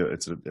arts field.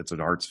 It's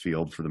an arts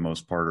field for the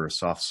most part, or a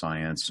soft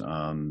science.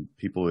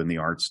 People in the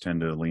arts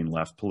tend to lean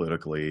left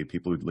politically.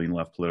 People who lean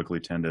left politically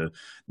tend to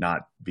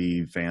not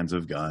be fans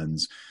of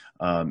guns.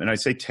 And I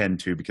say tend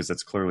to because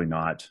that's clearly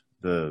not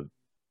the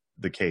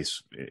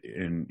case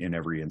in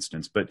every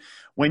instance. But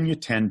when you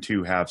tend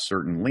to have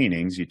certain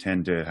leanings, you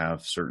tend to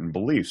have certain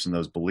beliefs, and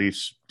those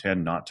beliefs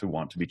tend not to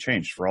want to be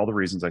changed for all the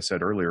reasons I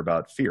said earlier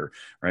about fear,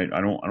 right?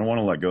 I don't want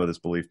to let go of this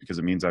belief because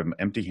it means I'm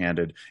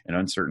empty-handed and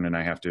uncertain, and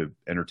I have to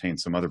entertain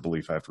some other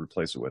belief I have to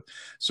replace it with.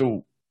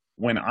 So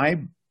when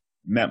I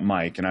met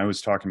Mike and I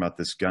was talking about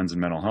this guns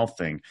and mental health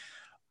thing,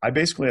 I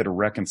basically had to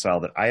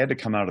reconcile that I had to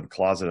come out of the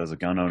closet as a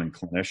gun-owning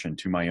clinician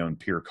to my own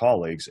peer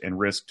colleagues and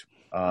risked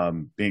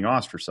being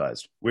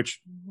ostracized,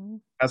 which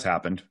has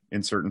happened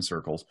in certain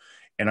circles.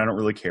 And I don't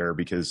really care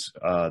because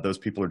those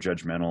people are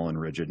judgmental and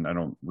rigid, and I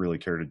don't really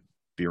care to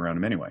be around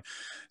them anyway.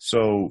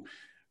 So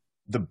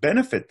the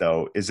benefit,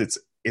 though, is it's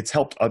it's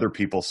helped other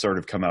people sort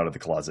of come out of the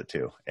closet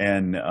too.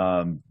 And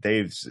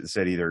they've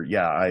said either,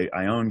 yeah,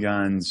 I own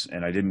guns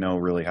and I didn't know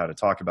really how to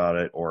talk about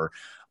it, or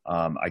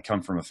I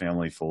come from a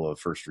family full of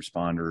first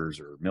responders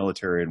or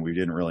military, and we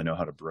didn't really know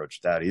how to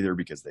broach that either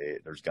because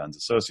there's guns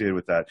associated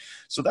with that.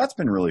 So that's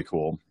been really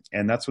cool.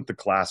 And that's what the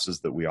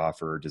classes that we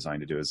offer are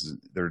designed to do, is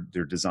they're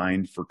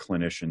designed for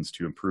clinicians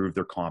to improve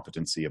their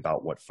competency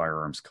about what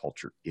firearms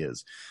culture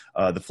is.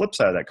 The flip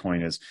side of that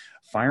coin is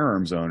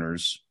firearms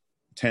owners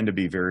tend to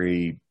be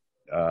very,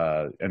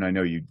 and I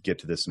know you get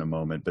to this in a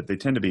moment, but they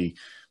tend to be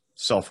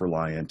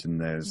self-reliant, and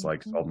there's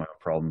like solve my own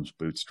problems,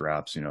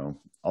 bootstraps,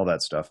 all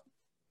that stuff.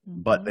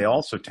 But they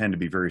also tend to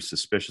be very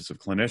suspicious of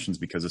clinicians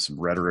because of some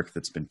rhetoric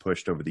that's been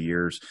pushed over the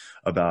years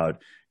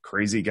about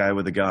crazy guy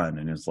with a gun.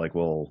 And it's like,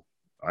 well,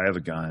 I have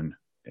a gun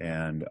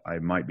and I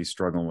might be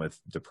struggling with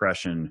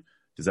depression.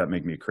 Does that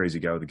make me a crazy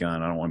guy with a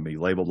gun? I don't want to be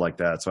labeled like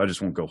that. So I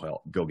just won't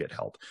go get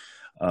help.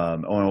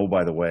 Oh,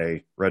 by the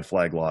way, red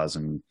flag laws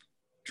and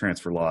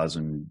transfer laws,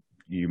 and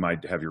you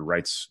might have your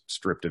rights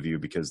stripped of you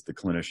because the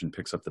clinician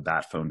picks up the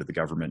bat phone to the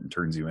government and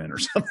turns you in or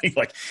something,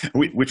 like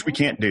which we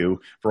can't do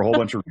for a whole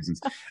bunch of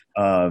reasons.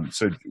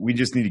 So we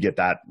just need to get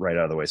that right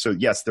out of the way. So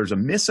yes, there's a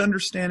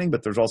misunderstanding,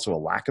 but there's also a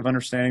lack of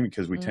understanding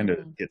because we tend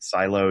to get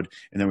siloed,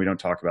 and then we don't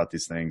talk about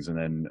these things. And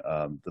then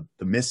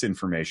the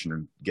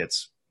misinformation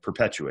gets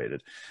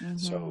perpetuated.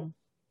 So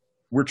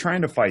we're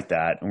trying to fight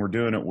that, and we're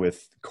doing it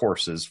with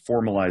courses,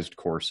 formalized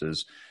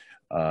courses,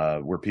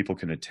 where people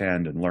can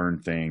attend and learn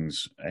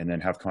things and then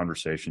have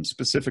conversations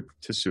specific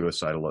to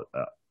suicidal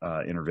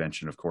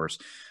intervention, of course.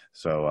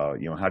 So,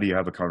 how do you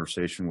have a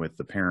conversation with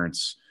the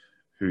parents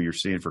who you're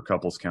seeing for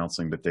couples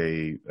counseling, but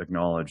they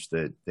acknowledge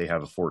that they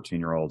have a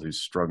 14-year-old who's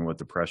struggling with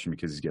depression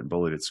because he's getting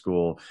bullied at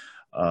school?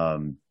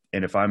 And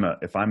if I'm a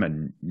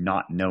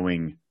not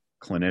knowing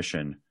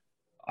clinician,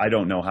 I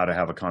don't know how to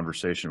have a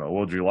conversation about,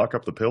 well, did you lock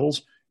up the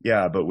pills?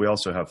 Yeah, but we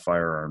also have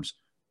firearms.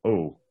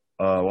 Oh,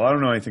 well, I don't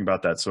know anything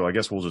about that, so I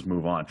guess we'll just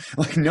move on.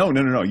 Like, no.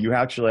 You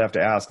actually have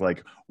to ask,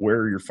 like, where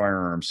are your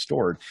firearms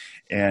stored?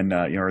 And,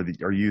 are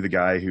you the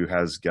guy who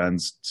has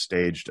guns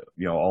staged,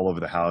 all over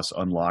the house,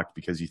 unlocked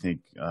because you think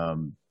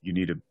you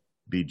need to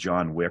be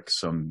John Wick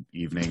some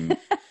evening?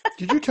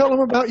 Did you tell them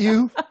about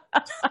you?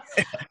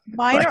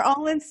 Mine are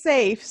all in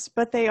safes,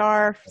 but they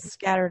are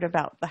scattered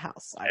about the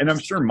house. And I'm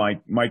sure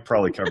Mike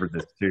probably covered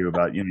this too,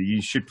 about, you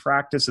should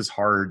practice as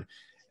hard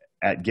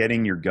at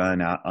getting your gun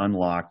out,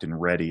 unlocked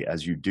and ready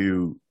as you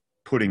do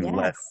putting lead on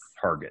the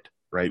target,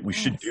 right? We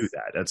should do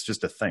that. That's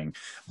just a thing.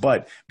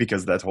 But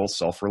because that whole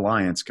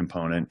self-reliance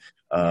component,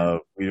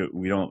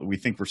 we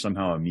think we're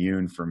somehow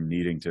immune from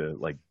needing to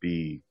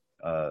be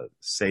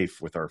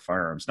safe with our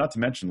firearms. Not to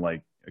mention,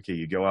 like, okay,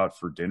 you go out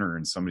for dinner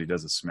and somebody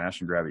does a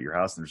smash and grab at your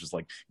house and there's just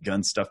like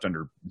guns stuffed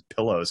under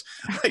pillows.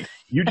 Like,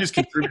 you just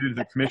contributed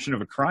to the commission of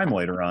a crime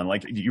later on.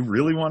 Like, do you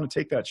really want to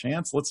take that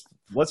chance?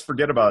 Let's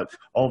forget about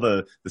all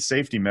the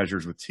safety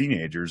measures with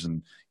teenagers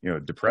and,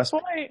 depressed.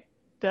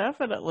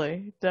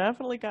 Definitely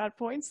got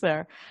points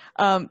there.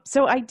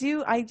 So I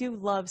do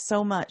love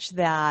so much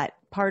that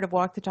part of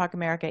Walk the Talk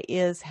America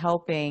is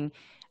helping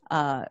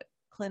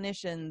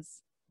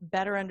clinicians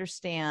better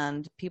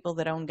understand people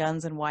that own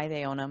guns and why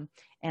they own them.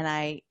 And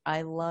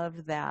I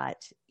love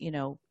that,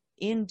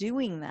 in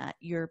doing that,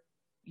 you're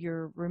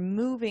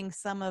removing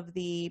some of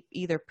the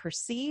either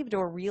perceived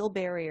or real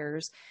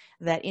barriers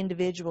that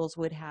individuals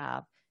would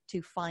have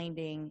to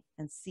finding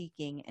and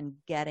seeking and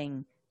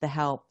getting the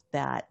help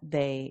that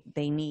they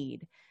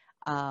need.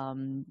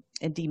 And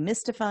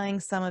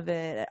demystifying some of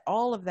it,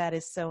 all of that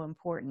is so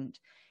important.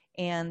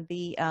 And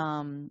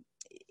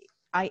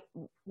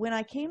when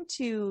I came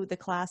to the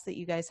class that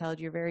you guys held,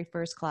 your very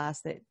first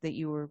class that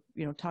you were,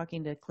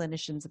 talking to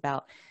clinicians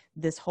about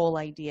this whole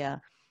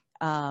idea,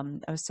 I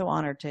was so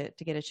honored to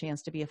get a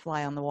chance to be a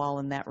fly on the wall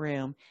in that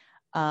room.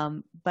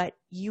 But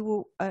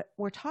you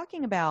were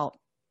talking about,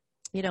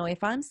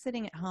 if I'm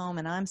sitting at home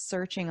and I'm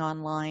searching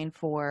online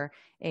for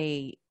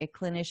a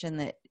clinician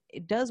that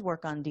does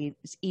work on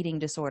eating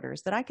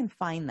disorders, that I can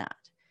find that.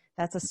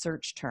 That's a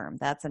search term.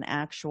 That's an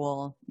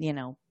actual,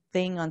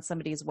 thing on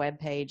somebody's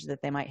webpage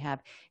that they might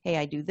have. Hey,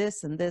 I do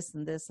this and this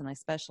and this, and I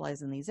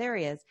specialize in these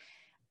areas.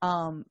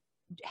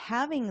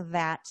 Having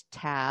that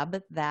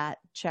tab, that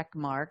check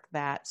mark,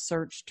 that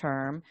search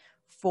term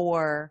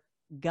for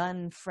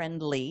gun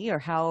friendly, or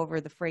however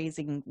the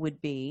phrasing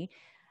would be,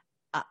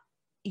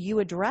 you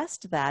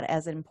addressed that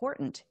as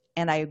important.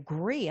 And I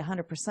agree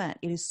 100%.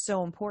 It is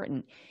so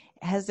important.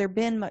 Has there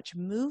been much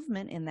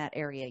movement in that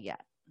area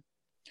yet?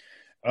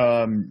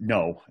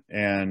 No.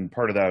 And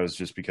part of that was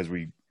just because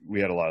we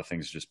had a lot of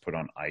things just put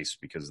on ice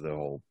because of the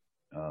whole,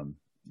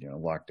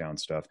 lockdown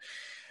stuff.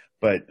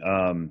 But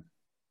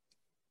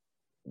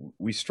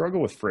we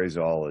struggle with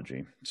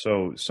phraseology.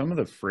 So some of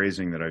the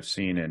phrasing that I've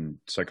seen in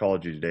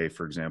Psychology Today,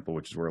 for example,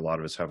 which is where a lot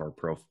of us have our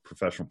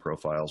professional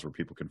profiles where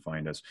people can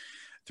find us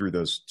through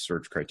those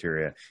search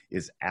criteria,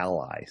 is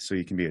ally. So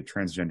you can be a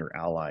transgender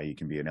ally, you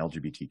can be an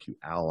LGBTQ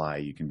ally,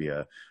 you can be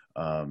a,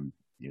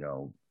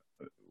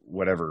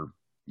 whatever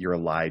you're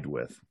allied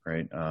with,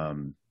 right?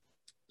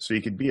 So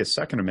you could be a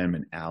Second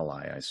Amendment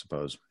ally, I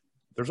suppose.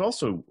 There's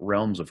also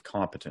realms of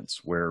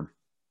competence where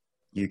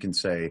you can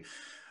say,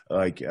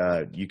 like,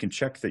 you can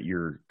check that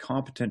you're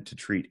competent to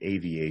treat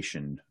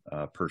aviation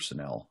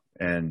personnel.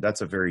 And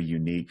that's a very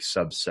unique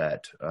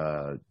subset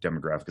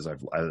demographic,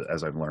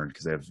 as I've learned,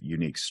 because they have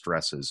unique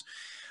stresses.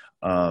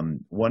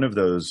 One of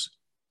those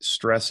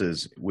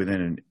stresses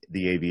within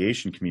the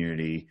aviation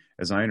community,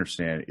 as I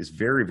understand it, is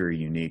very, very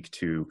unique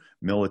to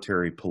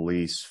military,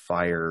 police,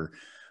 fire,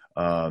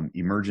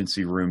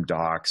 emergency room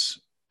docs,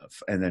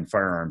 and then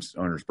firearms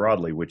owners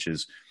broadly, which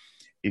is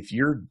if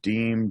you're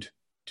deemed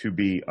to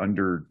be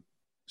under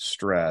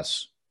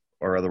stress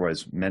or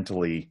otherwise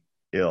mentally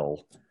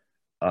ill,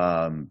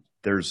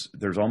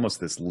 there's almost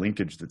this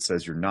linkage that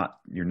says you're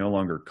no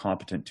longer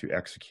competent to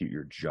execute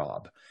your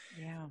job.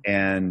 Yeah.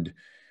 And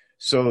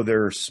so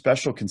there are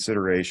special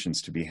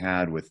considerations to be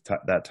had with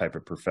that type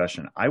of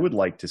profession. I would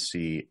like to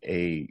see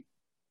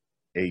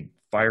a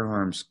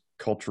firearms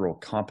cultural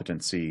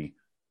competency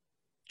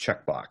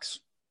checkbox.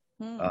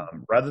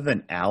 Rather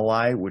than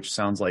ally, which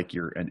sounds like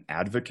you're an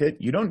advocate.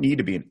 You don't need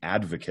to be an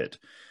advocate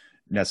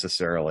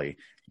necessarily.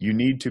 You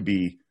need to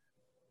be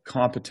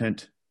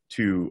competent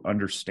to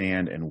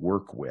understand and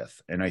work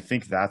with. And I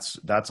think that's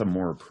a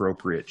more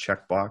appropriate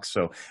checkbox.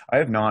 So I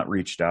have not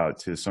reached out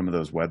to some of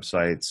those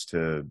websites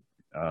to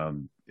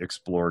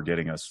explore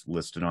getting us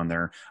listed on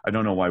there. I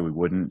don't know why we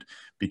wouldn't,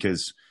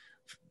 because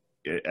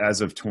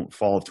as of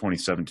fall of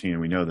 2017,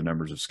 we know the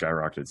numbers have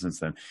skyrocketed since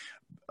then.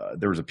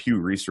 There was a Pew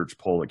Research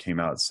poll that came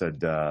out,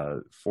 said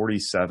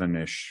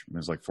 47-ish, it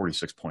was like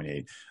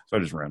 46.8. So I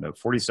just round up.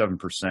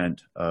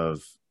 47%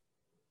 of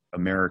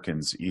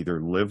Americans either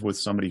live with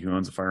somebody who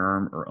owns a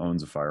firearm or own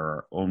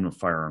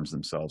firearms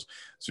themselves.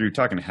 So you're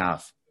talking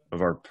half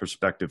of our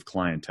prospective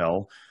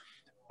clientele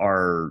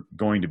are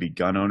going to be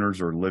gun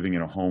owners or living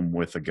in a home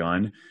with a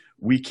gun.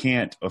 We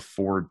can't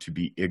afford to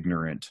be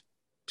ignorant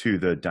to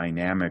the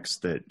dynamics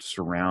that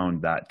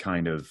surround that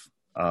kind of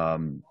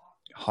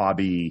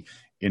hobby,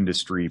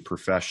 industry,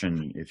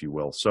 profession, if you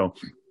will. So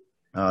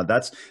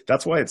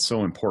that's why it's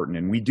so important.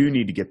 And we do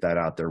need to get that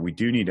out there. We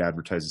do need to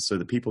advertise it so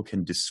that people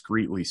can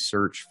discreetly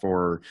search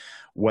for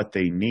what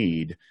they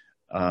need.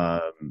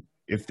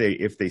 If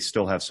they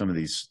still have some of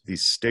these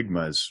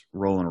stigmas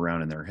rolling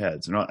around in their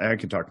heads. And I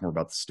can talk more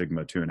about the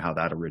stigma too, and how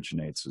that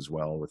originates as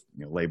well with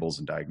labels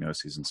and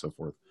diagnoses and so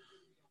forth.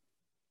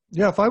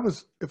 Yeah. If I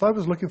was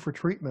looking for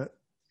treatment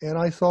and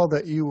I saw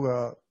that you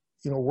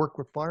work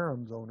with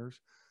firearms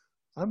owners,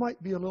 I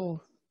might be a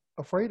little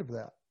afraid of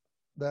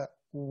that.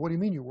 What do you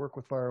mean you work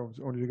with firearms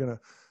owners?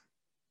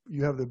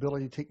 You have the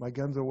ability to take my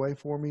guns away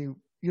for me?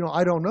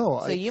 I don't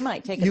know. So you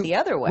might take it the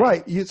other way.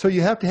 Right. So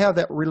you have to have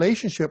that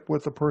relationship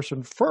with the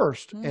person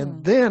first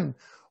and then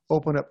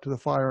open up to the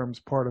firearms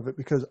part of it,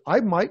 because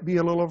I might be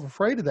a little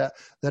afraid of that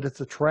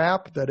it's a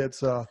trap, that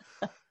it's I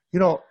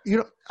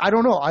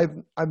don't know.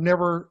 I've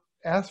never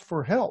asked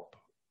for help.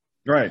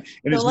 Right.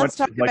 And so let's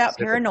talk about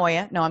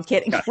paranoia. No, I'm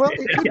kidding. Well,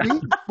 it could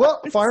be.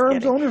 Well,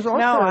 firearms owners are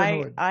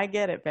paranoid. I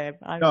get it, babe.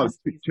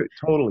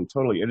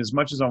 Totally. And as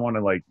much as I want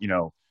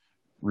to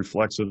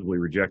reflexively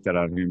reject that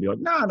out of here and be like,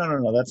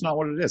 no, that's not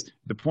what it is.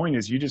 The point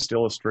is, you just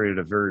illustrated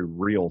a very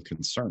real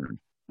concern.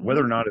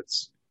 Whether or not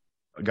it's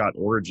got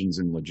origins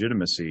in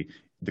legitimacy,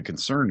 the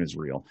concern is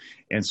real.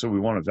 And so we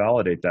want to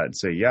validate that and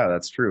say, yeah,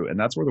 that's true. And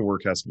that's where the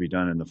work has to be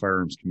done in the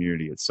firearms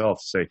community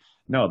itself, to say,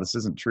 no, this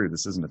isn't true.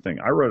 This isn't a thing.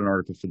 I wrote an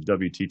article for the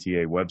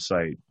WTTA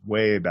website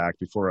way back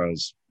before I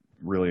was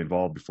really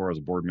involved, before I was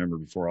a board member,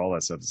 before all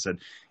that stuff. It said,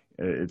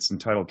 it's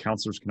entitled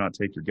 "Counselors Cannot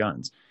Take Your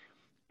Guns."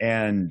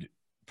 And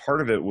part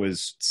of it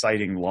was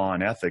citing law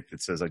and ethic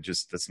that says,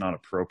 that's not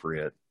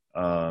appropriate.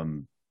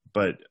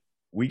 But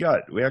we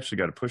actually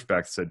got a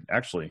pushback that said,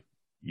 actually,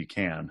 you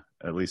can,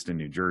 at least in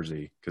New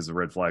Jersey, because the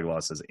red flag law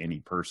says any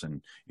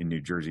person in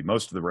New Jersey.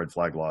 Most of the red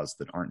flag laws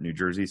that aren't New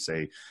Jersey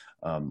say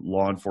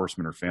law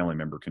enforcement or family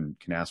member can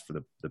ask for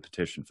the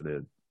petition for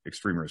the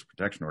extreme risk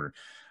protection order.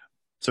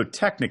 So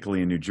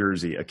technically in New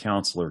Jersey, a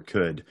counselor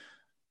could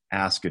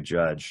ask a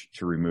judge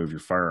to remove your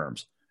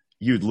firearms.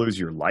 You'd lose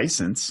your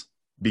license,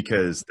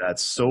 because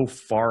that's so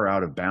far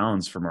out of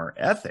bounds from our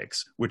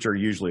ethics, which are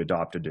usually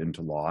adopted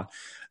into law,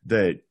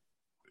 that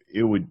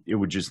it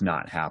would just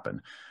not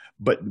happen.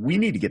 But we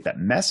need to get that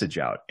message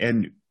out.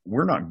 And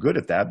we're not good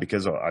at that,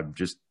 because I've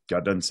just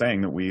got done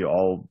saying that we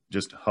all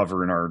just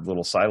hover in our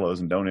little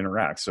silos and don't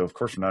interact. So of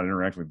course we're not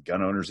interacting with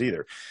gun owners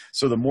either.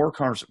 So the more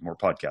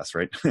podcasts,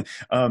 right?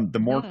 The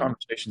more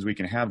conversations we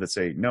can have that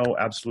say, no,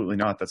 absolutely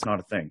not. That's not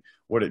a thing.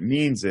 What it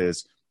means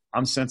is,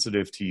 I'm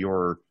sensitive to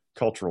your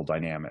cultural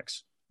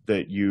dynamics,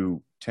 that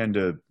you tend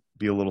to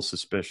be a little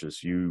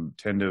suspicious. You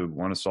tend to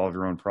want to solve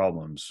your own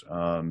problems.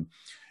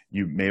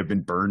 You may have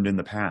been burned in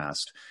the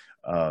past.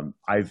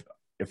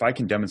 If I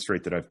can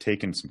demonstrate that I've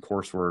taken some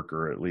coursework,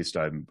 or at least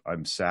I'm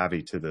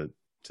savvy to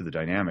the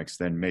dynamics,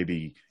 then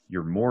maybe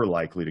you're more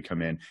likely to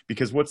come in,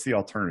 because what's the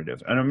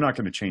alternative? And I'm not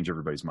going to change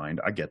everybody's mind.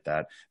 I get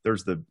that.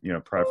 There's the,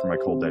 Pride for My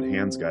Cold Dead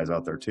Hands guys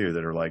out there too,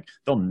 that are like,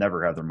 they'll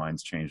never have their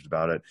minds changed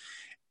about it.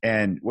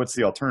 And what's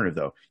the alternative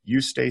though? You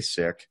stay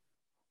sick,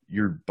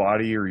 your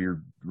body or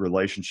your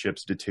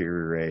relationships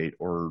deteriorate,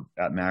 or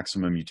at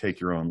maximum you take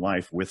your own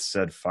life with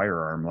said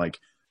firearm, like,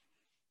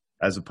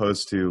 as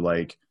opposed to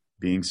like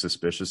being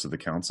suspicious of the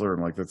counselor.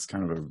 And like, that's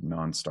kind of a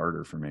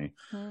non-starter for me.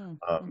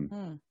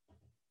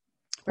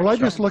 Well, I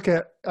just look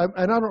at, and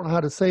I don't know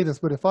how to say this,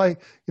 but if I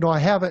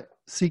haven't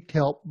sought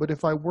help, but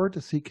if I were to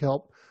seek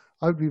help,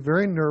 I would be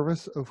very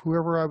nervous of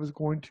whoever I was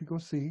going to go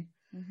see.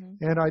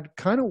 And I'd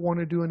kind of want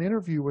to do an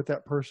interview with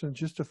that person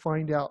just to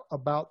find out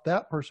about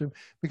that person,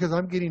 because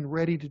I'm getting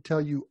ready to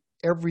tell you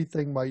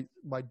everything, my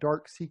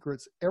dark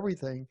secrets,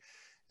 everything.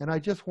 And I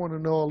just want to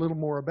know a little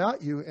more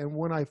about you. And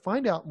when I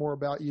find out more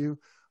about you,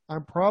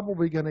 I'm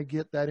probably going to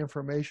get that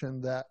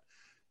information that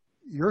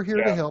you're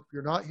here to help.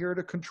 You're not here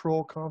to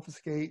control,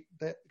 confiscate,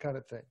 that kind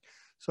of thing.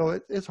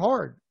 So it's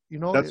hard, you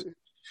know.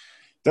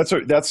 That's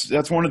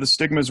one of the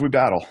stigmas we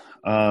battle,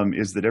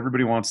 is that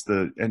everybody wants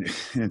and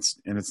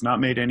it's not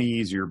made any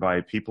easier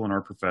by people in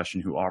our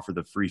profession who offer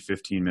the free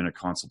 15-minute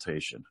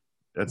consultation.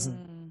 That's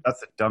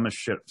the dumbest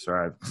shit.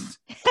 Sorry.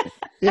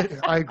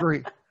 I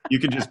agree. You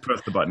can just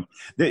press the button.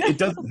 It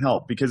doesn't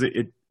help, because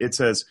it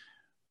says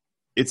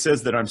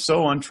that I'm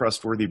so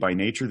untrustworthy by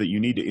nature that you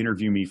need to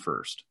interview me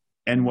first.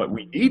 And what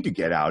we need to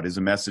get out is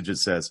a message that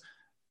says,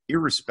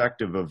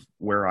 irrespective of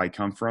where I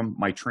come from,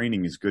 my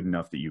training is good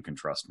enough that you can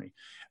trust me.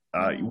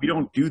 We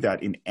don't do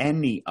that in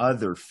any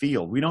other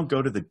field. We don't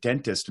go to the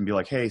dentist and be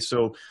like, hey,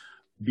 so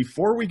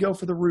before we go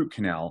for the root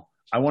canal,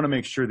 I want to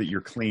make sure that your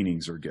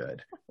cleanings are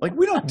good. Like,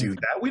 we don't do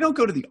that. We don't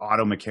go to the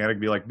auto mechanic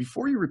and be like,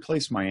 before you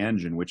replace my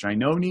engine, which I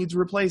know needs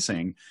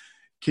replacing,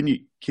 can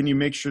you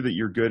make sure that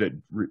you're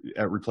good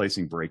at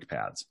replacing brake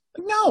pads?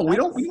 No, we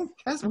don't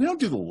test. We don't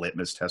do the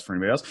litmus test for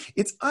anybody else.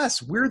 It's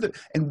us.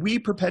 And we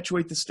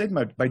perpetuate the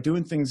stigma by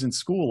doing things in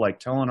school, like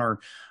telling our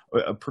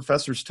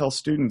professors tell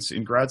students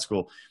in grad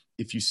school,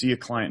 if you see a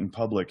client in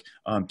public,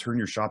 turn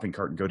your shopping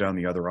cart and go down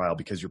the other aisle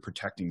because you're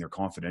protecting their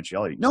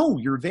confidentiality. No,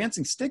 you're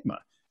advancing stigma.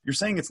 You're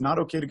saying it's not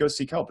okay to go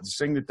seek help. It's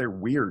saying that they're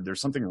weird.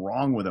 There's something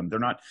wrong with them. They're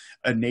not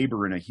a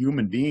neighbor and a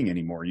human being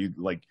anymore.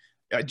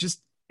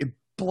 It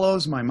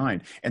blows my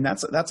mind. And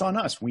that's on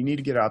us. We need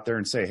to get out there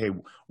and say, hey,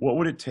 what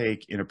would it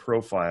take in a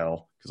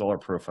profile? Because all our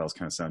profiles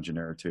kind of sound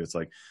generic too. It's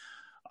like,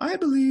 I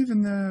believe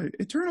in the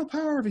eternal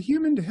power of a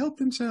human to help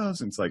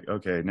themselves. And it's like,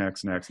 okay,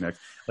 next.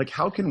 Like,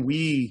 how can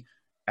we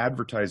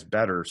advertise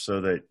better so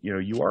that, you know,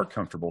 you are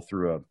comfortable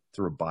through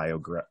a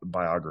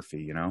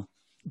biography, you know?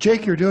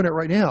 Jake, you're doing it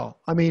right now.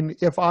 I mean,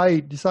 if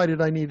I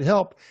decided I needed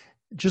help,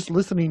 just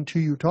listening to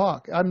you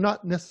talk, I'm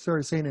not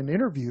necessarily saying an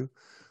interview,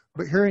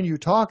 but hearing you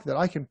talk, that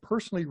I can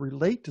personally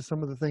relate to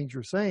some of the things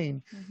you're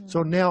saying.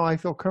 So now I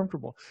feel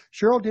comfortable.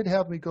 Cheryl did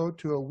have me go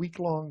to a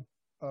week-long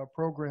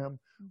program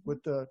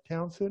with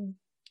Townsend.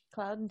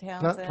 Cloud and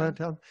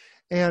Townsend.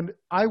 And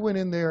I went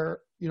in there,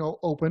 you know,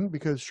 open,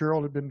 because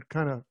Cheryl had been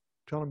kind of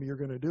telling me you're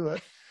going to do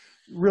it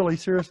really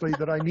seriously,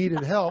 that I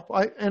needed help.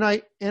 And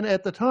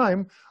at the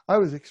time I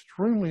was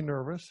extremely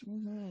nervous.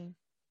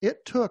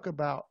 It took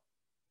about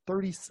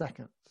 30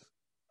 seconds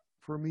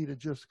for me to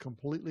just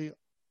completely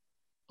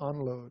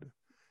unload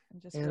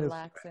and just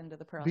relax into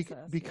the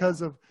process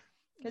because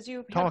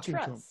you talking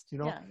trust. To them, you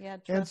know. Yeah,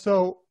 and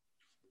so,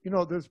 you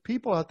know, there's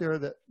people out there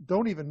that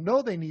don't even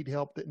know they need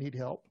help that need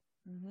help.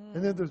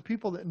 And then there's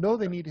people that know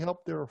they need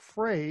help. They're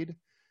afraid.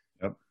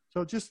 Yep.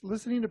 So just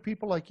listening to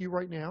people like you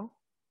right now,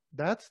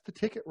 that's the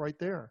ticket right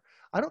there.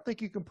 I don't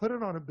think you can put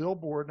it on a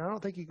billboard, and I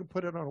don't think you can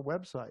put it on a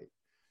website.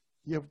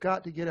 You've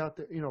got to get out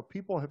there. You know,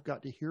 people have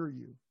got to hear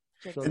you.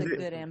 Jake's a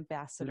good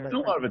ambassador. And a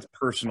lot of it's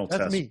personal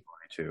testimony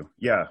too.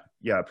 Yeah.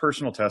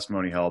 Personal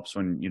testimony helps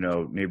when, you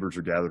know, neighbors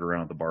are gathered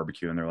around at the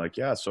barbecue and they're like,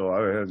 yeah, so I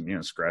was, you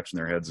know, scratching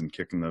their heads and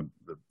kicking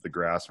the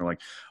grass. And they're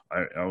like,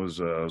 I was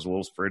a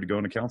little afraid to go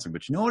into counseling,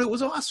 but you know what? It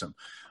was awesome.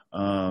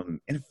 And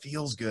it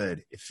feels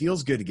good. It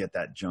feels good to get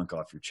that junk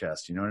off your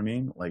chest. You know what I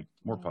mean? Like,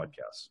 more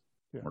podcasts.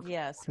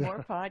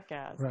 More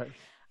podcasts. Right.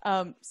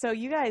 So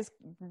you guys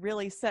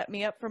really set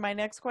me up for my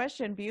next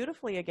question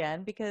beautifully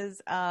again,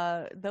 because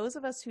those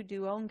of us who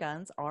do own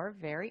guns are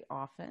very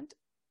often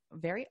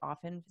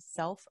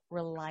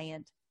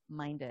self-reliant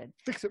minded.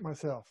 Fix it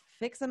myself.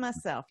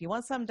 You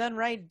want something done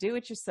right, do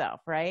it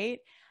yourself, right?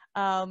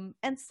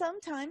 And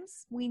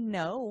sometimes we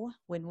know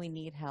when we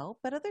need help,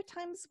 but other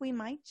times we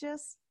might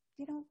just,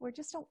 you know, we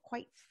just don't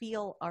quite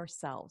feel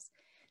ourselves.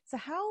 So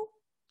how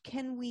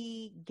can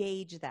we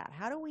gauge that?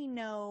 How do we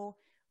know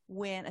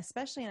when,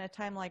 especially in a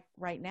time like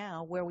right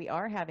now, where we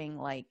are having,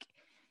 like,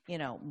 you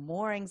know,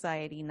 more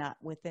anxiety, not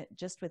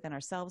just within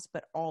ourselves,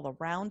 but all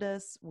around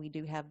us? We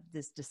do have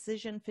this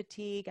decision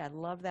fatigue. I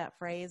love that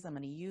phrase. I'm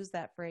going to use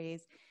that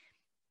phrase.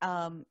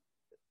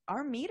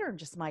 Our meter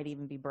just might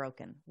even be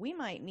broken. We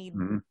might need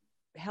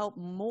help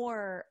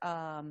more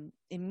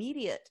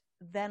immediate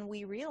than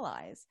we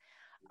realize.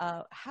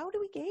 How do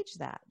we gauge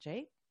that,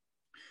 Jake?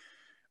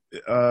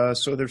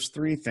 So there's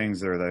three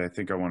things there that I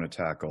think I want to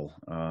tackle.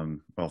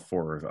 Well,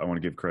 four. I want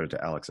to give credit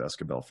to Alex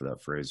Escobel for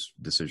that phrase,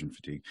 decision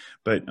fatigue.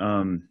 But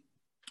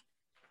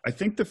I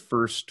think the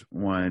first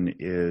one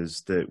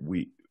is that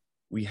we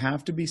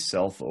have to be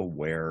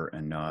self-aware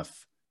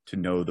enough to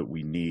know that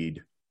we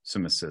need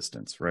some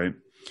assistance, right?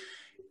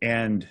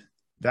 And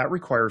that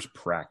requires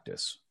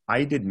practice.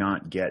 I did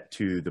not get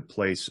to the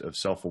place of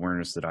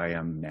self-awareness that I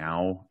am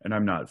now. And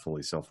I'm not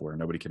fully self-aware.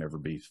 Nobody can ever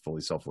be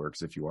fully self-aware,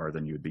 because if you are,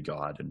 then you would be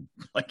God. And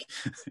like,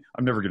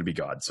 I'm never going to be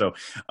God. So,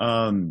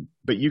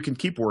 but you can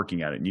keep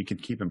working at it and you can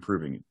keep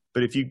improving.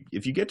 But if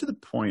you get to the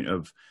point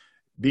of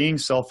being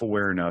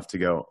self-aware enough to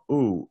go,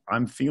 ooh,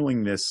 I'm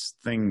feeling this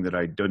thing that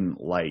I didn't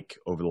like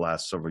over the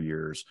last several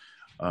years,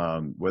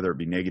 whether it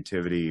be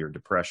negativity or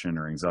depression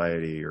or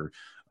anxiety or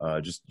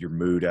just your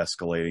mood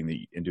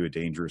escalating into a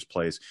dangerous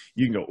place,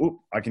 you can go,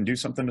 oh, I can do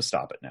something to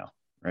stop it now,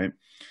 right?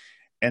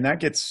 And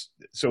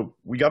so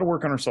we got to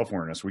work on our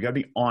self-awareness. We got to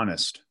be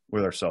honest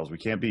with ourselves. We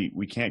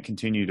can't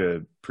continue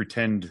to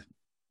pretend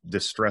the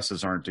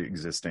stresses aren't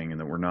existing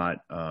and that we're not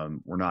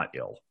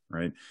ill,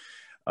 right?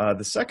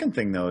 The second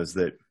thing, though, is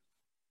that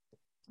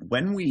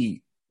when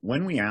we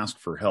ask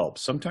for help,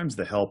 sometimes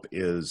the help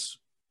is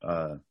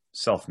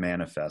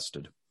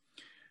self-manifested.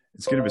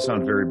 It's going to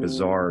sound very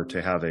bizarre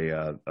to have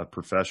a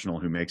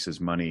professional who makes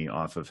his money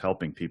off of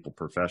helping people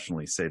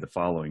professionally say the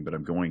following, but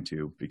I'm going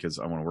to, because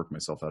I want to work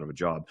myself out of a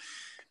job.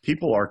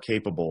 People are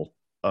capable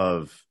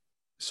of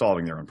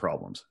solving their own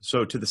problems.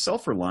 So to the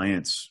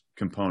self-reliance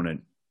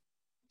component,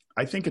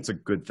 I think it's a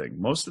good thing.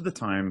 Most of the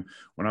time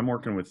when I'm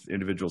working with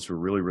individuals who are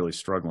really, really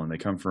struggling, they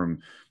come from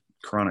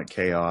chronic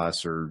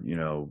chaos or,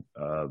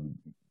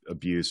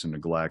 abuse and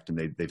neglect,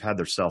 and they've had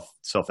their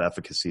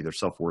self-efficacy, their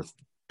self-worth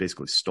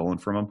basically stolen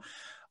from them.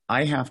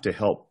 I have to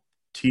help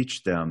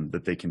teach them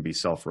that they can be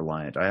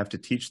self-reliant. I have to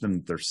teach them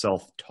that their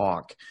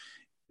self-talk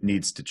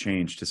needs to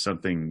change to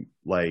something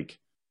like,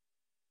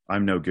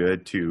 I'm no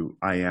good, to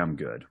I am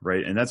good,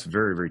 right? And that's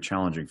very, very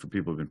challenging for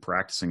people who've been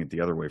practicing it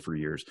the other way for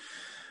years.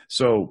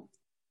 So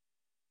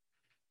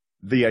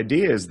the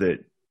idea is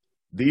that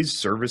these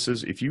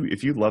services, if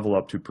you level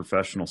up to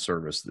professional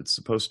service that's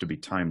supposed to be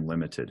time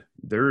limited,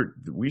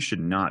 we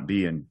should not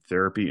be in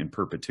therapy in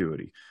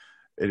perpetuity.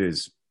 It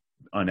is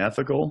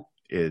unethical.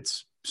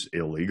 It's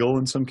illegal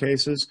in some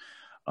cases,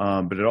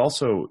 but it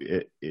also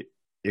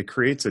it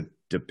creates a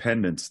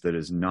dependence that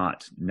is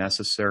not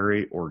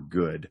necessary or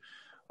good.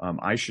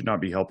 I should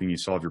not be helping you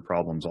solve your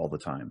problems all the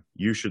time.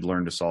 You should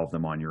learn to solve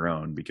them on your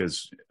own,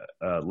 because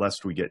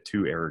lest we get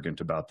too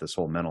arrogant about this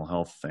whole mental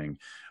health thing,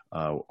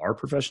 our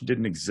profession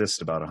didn't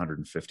exist about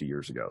 150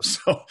 years ago.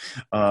 So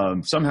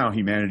somehow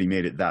humanity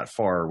made it that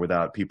far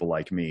without people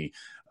like me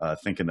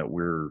thinking that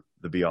we're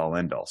the be all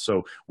end all.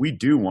 So we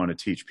do want to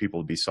teach people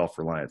to be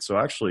self-reliant. So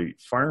actually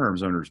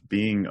firearms owners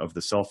being of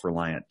the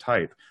self-reliant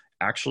type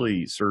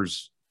actually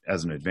serves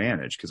as an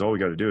advantage, because all we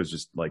got to do is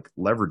just like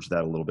leverage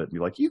that a little bit and be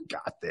like, you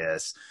got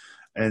this.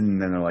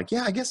 And then they're like,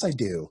 yeah, I guess I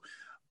do.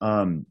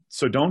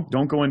 So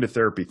don't go into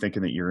therapy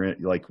thinking that you're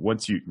in, like,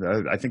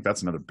 I think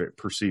that's another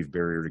perceived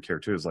barrier to care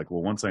too, is like,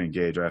 well, once I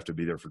engage, I have to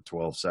be there for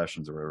 12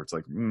 sessions or whatever. It's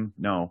like,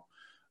 no,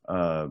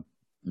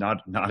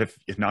 not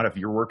if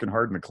you're working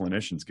hard and the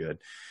clinician's good.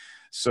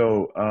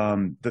 So,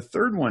 the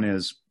third one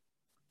is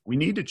we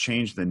need to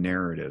change the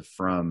narrative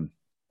from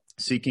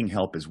seeking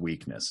help as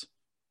weakness.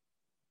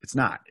 It's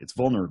not, it's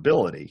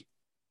vulnerability.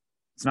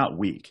 It's not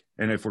weak.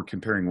 And if we're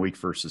comparing weak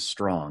versus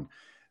strong,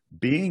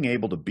 being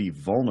able to be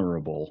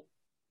vulnerable,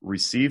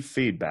 receive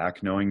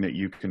feedback, knowing that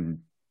you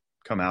can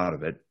come out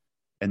of it,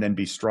 and then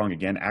be strong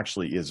again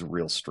actually is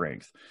real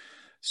strength.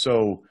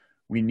 So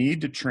we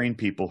need to train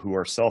people who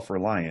are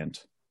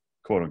self-reliant,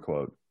 quote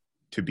unquote,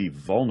 to be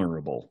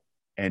vulnerable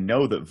and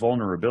know that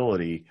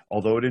vulnerability,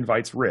 although it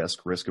invites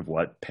risk of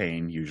what?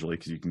 Pain, usually,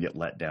 because you can get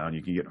let down,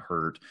 you can get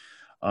hurt,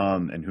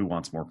 and who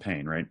wants more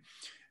pain, right?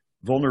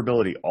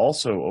 Vulnerability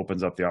also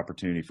opens up the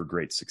opportunity for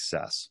great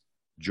success,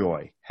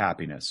 joy,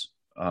 happiness,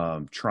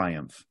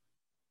 triumph,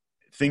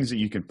 things that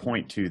you can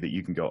point to that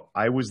you can go,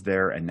 I was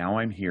there and now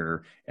I'm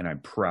here and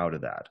I'm proud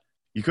of that.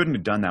 You couldn't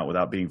have done that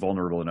without being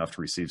vulnerable enough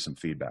to receive some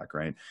feedback,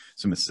 right?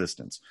 Some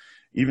assistance.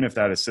 Even if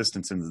that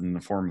assistance is in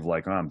the form of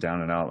like, oh, I'm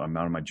down and out, I'm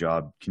out of my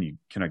job. Can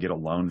I get a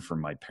loan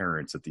from my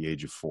parents at the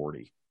age of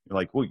 40? You're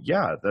like, well,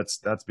 yeah, that's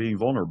being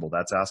vulnerable.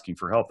 That's asking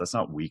for help. That's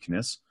not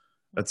weakness.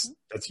 That's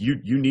you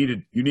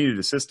needed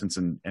assistance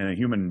and a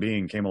human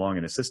being came along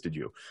and assisted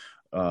you.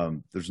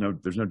 There's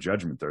no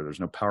judgment there. There's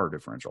no power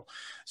differential.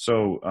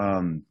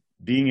 So,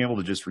 being able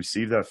to just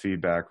receive that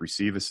feedback,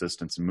 receive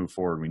assistance, and move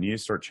forward, we need to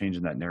start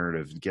changing that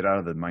narrative and get out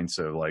of the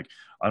mindset of like,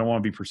 I don't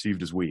want to be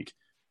perceived as weak.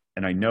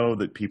 And I know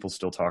that people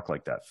still talk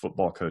like that.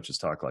 Football coaches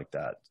talk like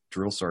that.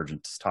 Drill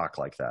sergeants talk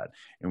like that.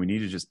 And we need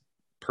to just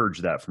purge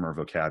that from our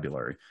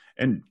vocabulary.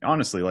 And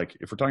honestly, like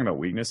if we're talking about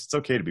weakness, it's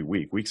okay to be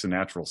weak. Weak's a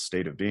natural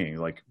state of being.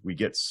 Like we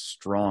get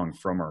strong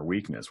from our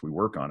weakness. We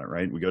work on it,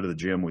 right? We go to the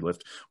gym, we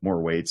lift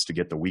more weights to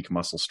get the weak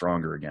muscle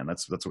stronger again.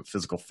 That's what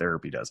physical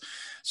therapy does.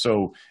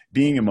 So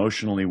being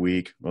emotionally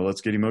weak, well,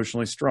 let's get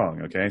emotionally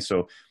strong. Okay.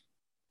 So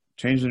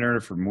change the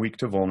narrative from weak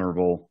to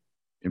vulnerable,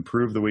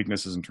 improve the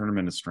weaknesses and turn them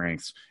into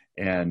strengths,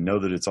 and know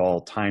that it's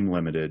all time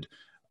limited,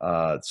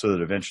 so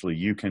that eventually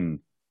you can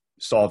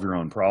solve your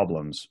own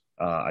problems.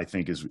 I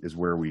think is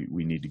where we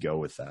need to go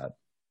with that.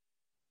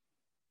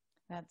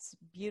 That's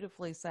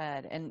beautifully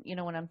said. And, you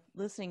know, when I'm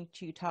listening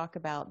to you talk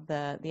about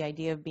the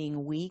idea of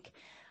being weak,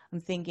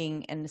 I'm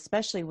thinking, and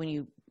especially when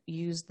you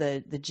use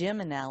the gym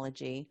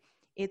analogy,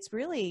 it's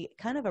really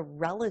kind of a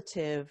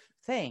relative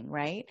thing,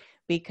 right?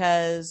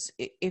 Because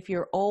if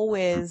you're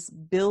always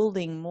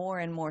building more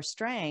and more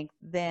strength,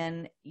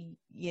 then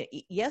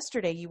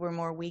yesterday you were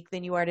more weak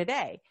than you are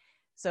today.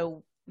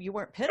 So you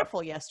weren't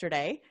pitiful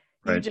yesterday.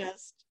 You Right.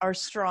 just are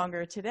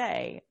stronger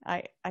today.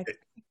 I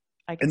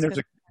And guess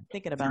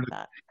thinking about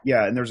that.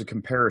 Yeah, and there's a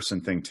comparison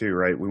thing too,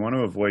 right? We want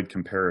to avoid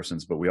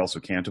comparisons, but we also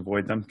can't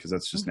avoid them because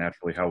that's just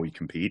naturally how we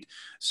compete.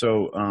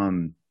 So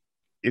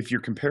if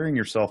you're comparing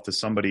yourself to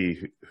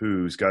somebody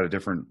who's got a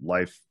different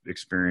life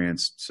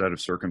experience, set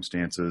of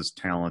circumstances,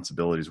 talents,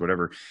 abilities,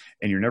 whatever,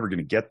 and you're never going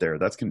to get there,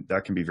 that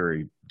can be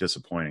very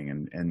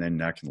disappointing, and then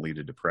that can lead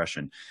to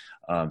depression.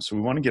 So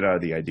we want to get out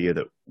of the idea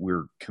that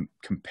we're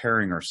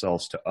comparing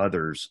ourselves to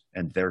others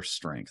and their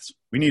strengths.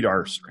 We need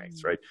our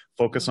strengths, right?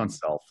 Focus on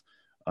self.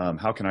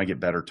 How can I get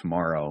better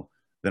tomorrow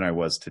than I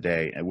was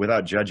today, and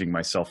without judging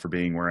myself for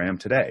being where I am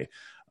today?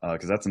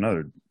 Because that's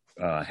another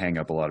hang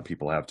up a lot of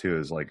people have too,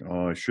 is like,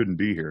 oh, I shouldn't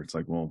be here. It's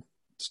like, well,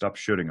 stop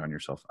shooting on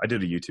yourself. I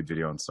did a YouTube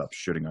video on stop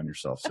shooting on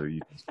yourself, so you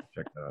can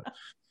check that out.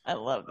 I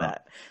love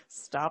that.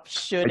 Stop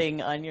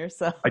shooting on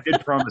yourself. I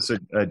did promise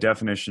a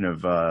definition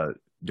of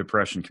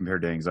depression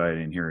compared to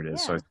anxiety, and here it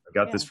is. So I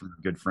got this from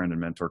a good friend and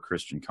mentor,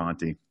 Christian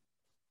Conte.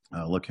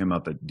 Look him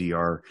up at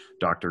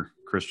Dr.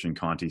 Christian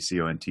Conte,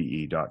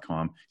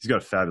 CONTE.com. He's got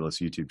a fabulous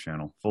YouTube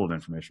channel full of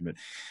information.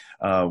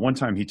 But one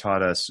time he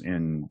taught us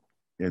in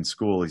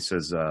school, he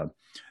says,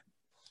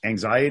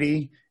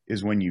 anxiety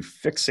is when you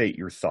fixate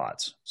your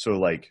thoughts. So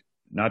like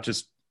not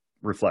just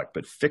reflect,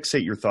 but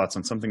fixate your thoughts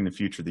on something in the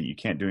future that you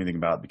can't do anything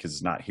about because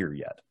it's not here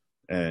yet.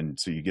 And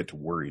so you get to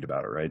worried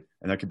about it, right?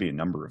 And that could be a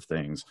number of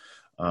things.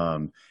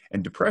 And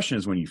depression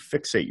is when you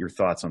fixate your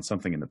thoughts on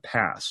something in the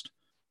past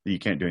that you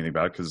can't do anything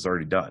about because it's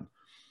already done.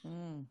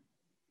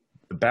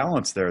 The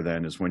balance there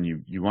then is when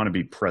you want to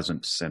be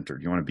present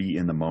centered. You want to be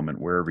in the moment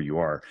wherever you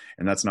are.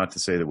 And that's not to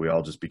say that we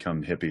all just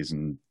become hippies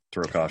and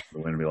throw caution to the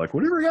wind and be like,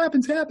 whatever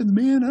happens, happens,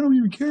 man. I don't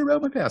even care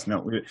about my past. No,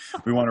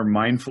 we want to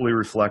mindfully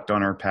reflect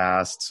on our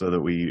past so that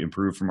we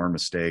improve from our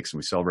mistakes and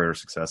we celebrate our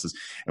successes.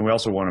 And we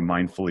also want to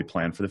mindfully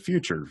plan for the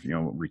future, you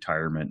know,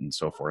 retirement and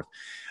so forth.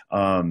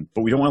 But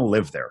we don't want to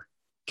live there.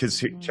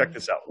 Because check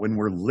this out, when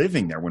we're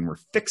living there, when we're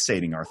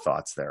fixating our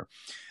thoughts there,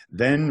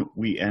 then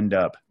we end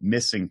up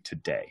missing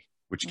today,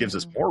 which gives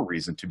us more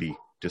reason to be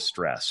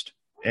distressed.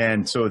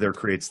 And so there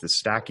creates this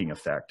stacking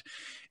effect.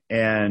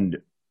 And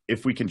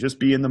if we can just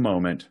be in the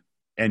moment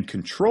and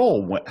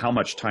control how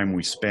much time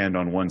we spend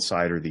on one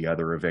side or the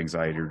other of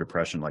anxiety or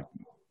depression, like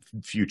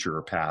future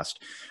or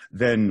past,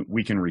 then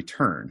we can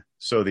return.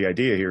 So the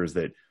idea here is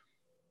that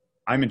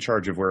I'm in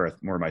charge of where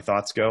my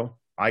thoughts go.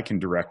 I can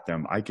direct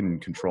them. I can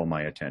control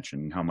my attention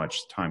and how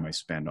much time I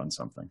spend on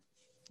something.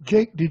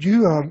 Jake, did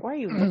you? Why are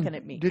you looking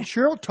at me? Did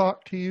Cheryl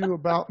talk to you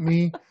about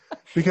me?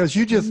 Because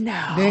you just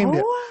named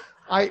it.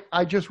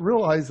 I just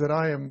realized that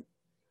I am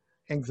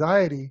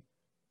anxiety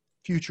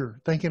future,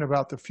 thinking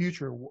about the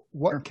future.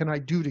 What can I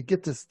do to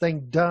get this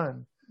thing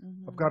done?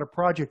 I've got a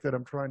project that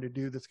I'm trying to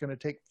do that's going to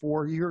take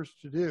 4 years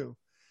to do.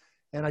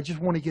 And I just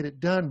want to get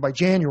it done by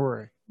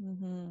January,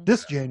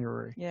 this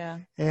January. Yeah.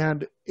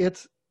 And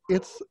it's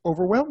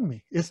overwhelmed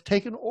me. It's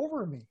taken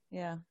over me.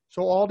 Yeah.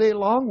 So all day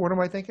long, what am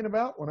I thinking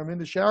about? When I'm in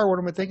the shower, what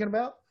am I thinking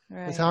about?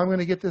 Right. It's how I'm going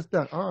to get this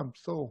done.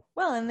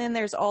 Well, and then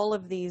there's all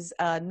of these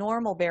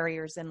normal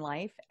barriers in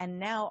life, and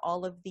now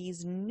all of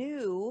these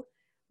new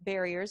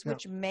barriers,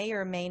 which may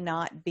or may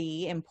not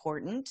be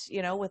important,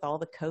 you know, with all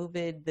the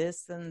COVID,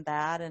 this and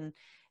that, and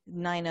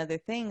 9 other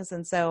things.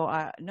 And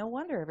so no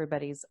wonder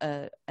everybody's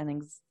an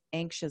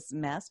anxious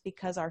mess,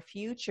 because our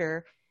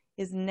future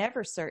is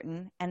never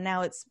certain, and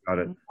now it's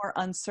more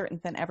uncertain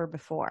than ever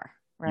before.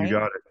 Right? You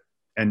got it.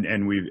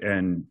 And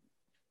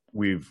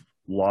we've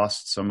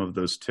lost some of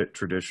those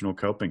traditional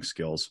coping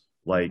skills,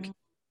 like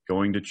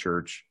going to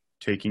church,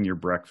 taking your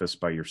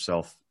breakfast by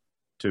yourself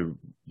to,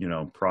 you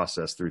know,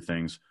 process through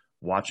things,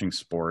 watching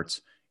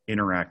sports,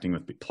 interacting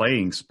with,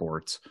 playing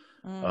sports,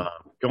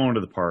 going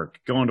to the park,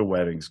 going to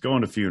weddings,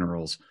 going to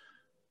funerals.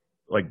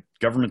 Like,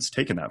 government's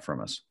taken that from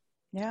us.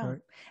 Yeah.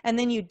 Right. And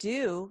then you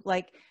do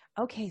like,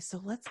 okay, so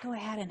let's go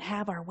ahead and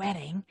have our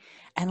wedding,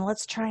 and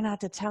let's try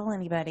not to tell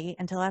anybody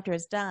until after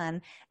it's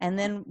done. And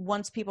then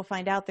once people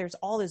find out, there's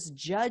all this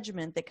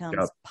judgment that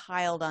comes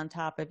piled on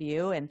top of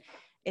you. And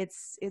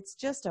it's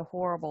just a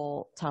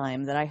horrible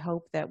time that I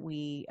hope that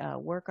we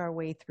work our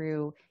way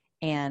through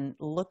and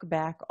look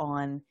back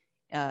on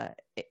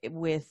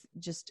with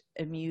just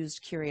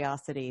amused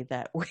curiosity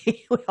that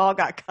we all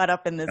got caught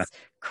up in this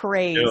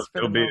craze.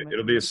 It'll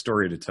be a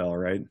story to tell,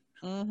 right?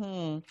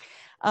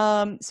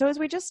 So as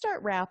we just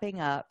start wrapping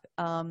up,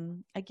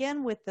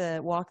 again, with the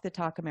Walk the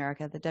Talk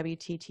America, the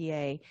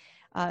WTTA,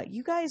 I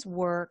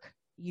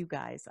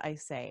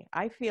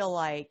feel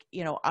like,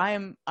 you know,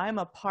 I'm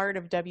a part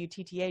of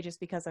WTTA just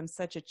because I'm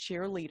such a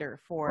cheerleader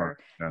for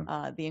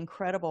the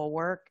incredible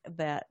work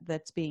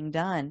that's being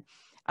done.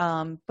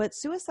 But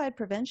suicide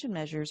prevention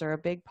measures are a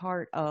big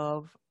part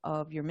of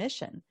your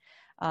mission.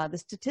 The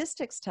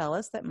statistics tell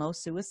us that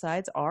most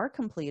suicides are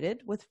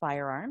completed with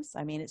firearms.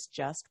 I mean, it's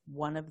just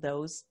one of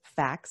those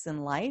facts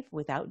in life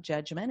without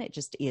judgment. It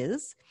just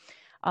is.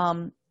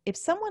 If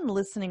someone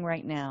listening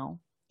right now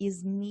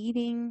is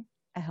needing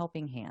a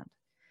helping hand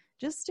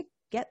just to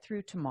get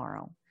through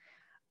tomorrow,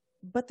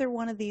 but they're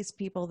one of these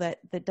people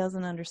that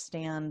doesn't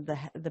understand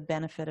the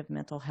benefit of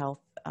mental health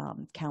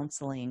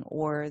counseling,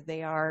 or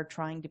they are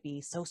trying to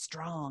be so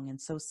strong and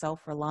so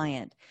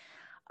self-reliant,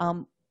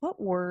 what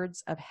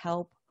words of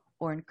help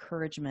or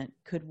encouragement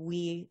could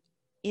we,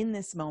 in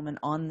this moment,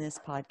 on this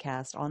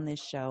podcast, on this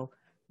show,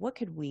 what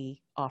could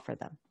we offer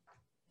them?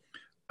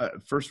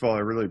 First of all, I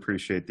really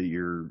appreciate that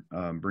you're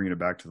bringing it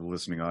back to the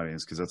listening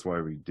audience, because that's why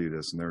we do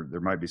this. And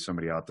there might be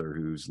somebody out there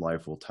whose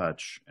life will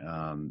touch.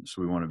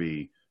 So we want to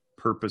be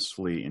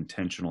purposefully,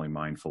 intentionally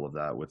mindful of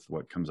that with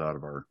what comes out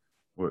of our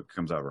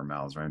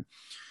mouths, right?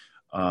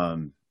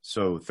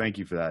 So thank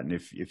you for that. And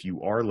if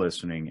you are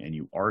listening and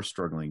you are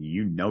struggling,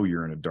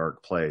 you're in a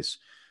dark place,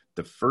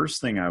 the first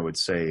thing I would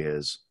say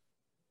is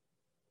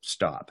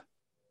stop,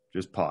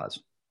 just pause.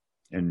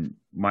 And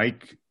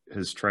Mike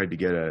has tried to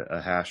get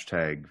a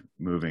hashtag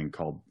moving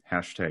called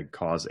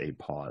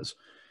 #CauseAPause.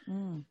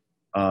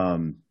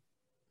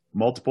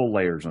 Multiple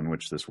layers on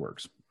which this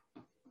works.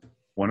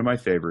 One of my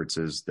favorites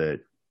is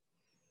that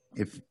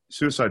if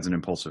suicide's an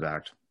impulsive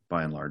act,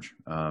 by and large,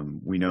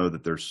 we know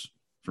that there's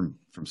from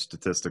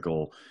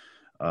statistical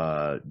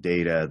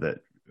data that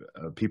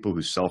people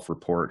who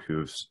self-report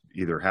who've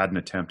either had an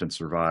attempt and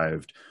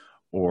survived,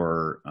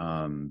 or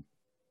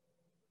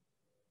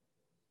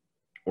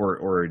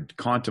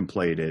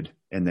contemplated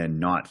and then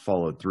not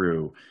followed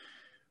through,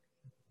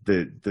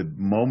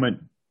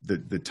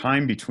 the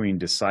time between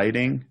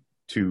deciding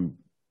to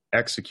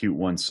execute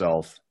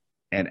oneself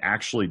and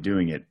actually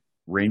doing it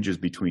ranges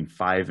between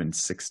 5 and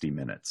 60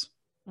 minutes.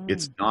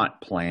 It's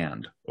not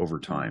planned over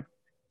time.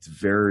 It's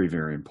very,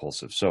 very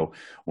impulsive. So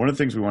one of the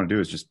things we want to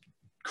do is just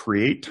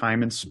create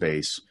time and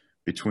space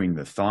between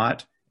the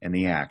thought and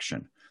the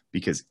action,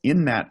 because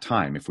in that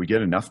time, if we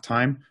get enough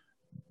time,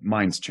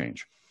 minds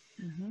change.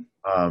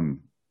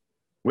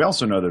 We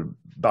also know that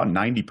about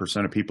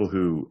 90% of people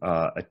who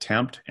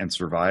attempt and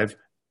survive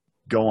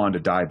go on to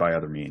die by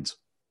other means.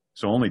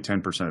 So only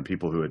 10% of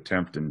people who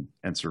attempt and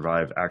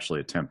survive actually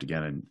attempt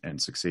again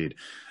and succeed.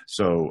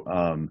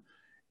 So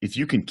if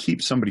you can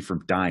keep somebody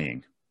from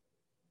dying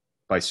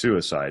by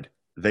suicide,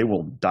 they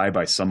will die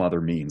by some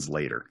other means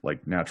later,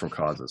 like natural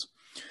causes.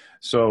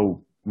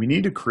 So we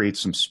need to create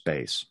some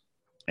space.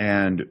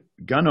 And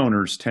gun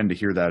owners tend to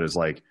hear that as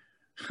like,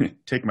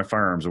 take my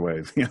firearms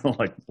away,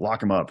 like lock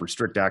them up,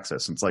 restrict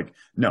access. And it's like,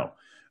 no,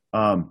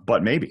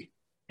 but maybe.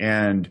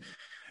 And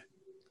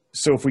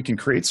so if we can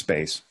create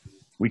space,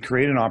 we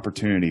create an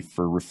opportunity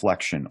for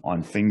reflection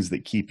on things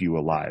that keep you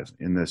alive.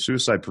 In the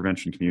suicide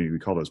prevention community, we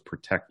call those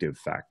protective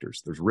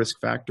factors. There's risk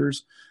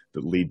factors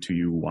that lead to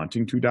you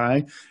wanting to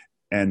die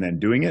and then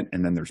doing it.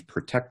 And then there's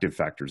protective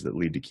factors that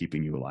lead to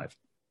keeping you alive.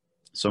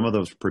 Some of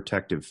those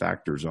protective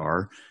factors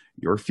are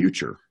your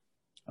future.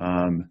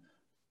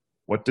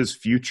 What does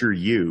future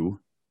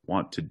you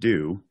want to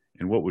do?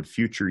 And what would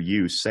future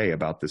you say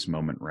about this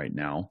moment right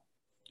now?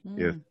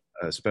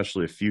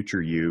 Especially if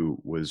future you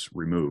was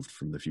removed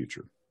from the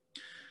future.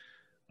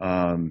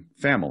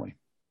 Family.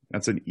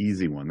 That's an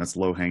easy one. That's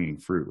low hanging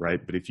fruit,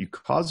 right? But if you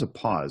cause a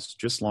pause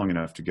just long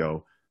enough to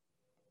go,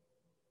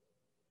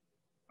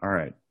 all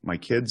right, my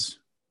kids'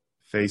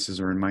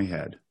 faces are in my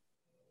head.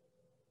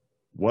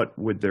 What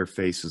would their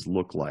faces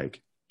look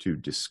like to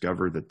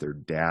discover that their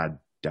dad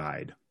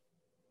died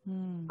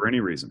for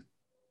any reason,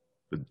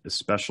 but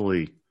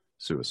especially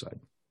suicide?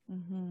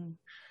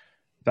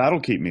 That'll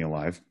keep me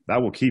alive.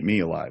 That will keep me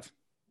alive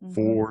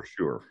for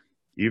sure.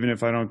 Even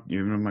if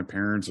my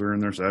parents are in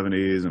their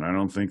 70s and I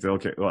don't think they'll,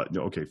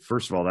 okay.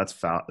 First of all,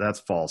 that's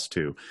false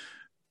too.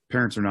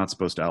 Parents are not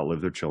supposed to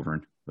outlive their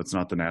children. That's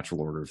not the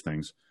natural order of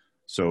things.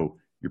 So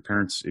your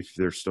parents, if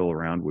they're still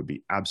around, would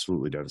be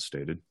absolutely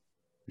devastated.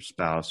 Your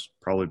spouse,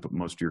 probably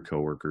most of your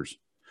coworkers.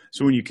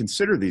 So when you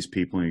consider these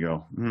people and you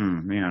go,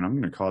 man, I'm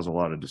going to cause a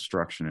lot of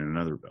destruction in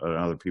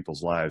other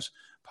people's lives,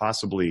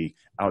 possibly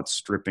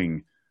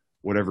outstripping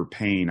whatever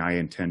pain I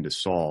intend to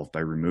solve by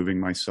removing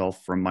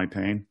myself from my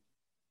pain.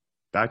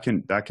 That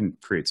can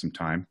create some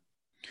time.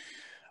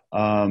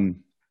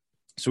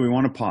 So we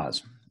want to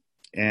pause.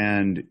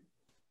 And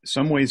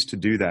some ways to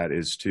do that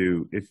is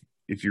to,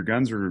 if your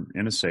guns are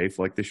in a safe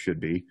like they should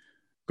be,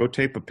 go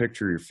tape a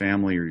picture of your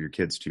family or your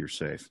kids to your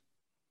safe.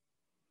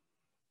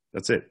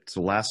 That's it. It's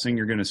the last thing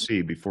you're going to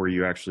see before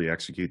you actually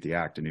execute the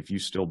act. And if you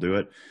still do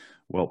it,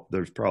 well,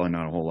 there's probably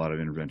not a whole lot of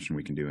intervention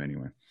we can do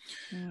anyway.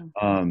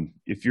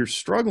 If you're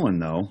struggling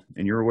though,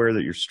 and you're aware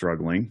that you're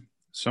struggling,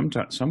 some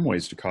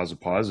ways to cause a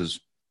pause is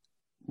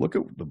look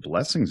at the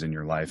blessings in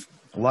your life.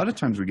 A lot of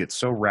times we get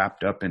so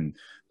wrapped up in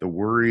the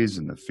worries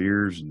and the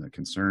fears and the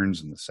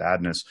concerns and the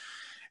sadness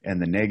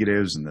and the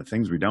negatives and the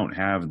things we don't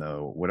have and the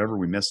whatever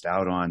we missed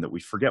out on that we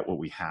forget what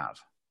we have.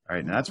 Right.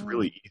 And that's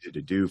really easy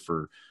to do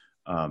for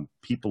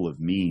people of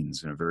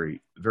means, in a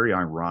very, very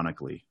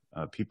ironically,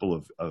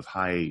 people of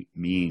high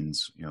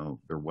means,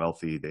 they're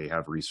wealthy, they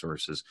have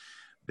resources.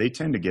 They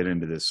tend to get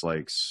into this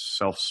like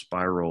self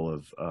spiral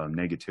of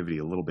negativity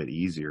a little bit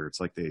easier. It's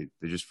like they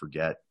just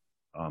forget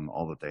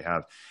all that they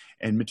have.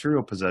 And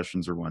material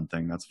possessions are one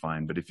thing, that's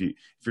fine. But if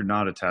you're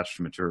not attached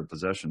to material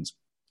possessions,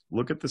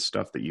 look at the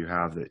stuff that you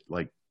have that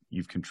like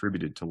you've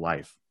contributed to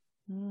life.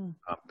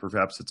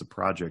 Perhaps it's a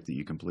project that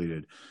you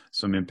completed,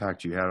 some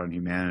impact you had on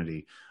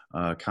humanity,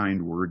 a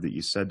kind word that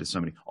you said to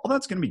somebody. All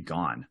that's going to be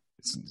gone.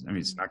 It's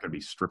not going to be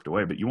stripped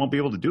away, but you won't be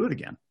able to do it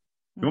again.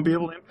 You won't be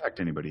able to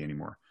impact anybody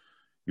anymore.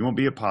 You won't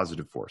be a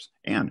positive force.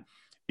 And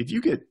if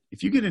you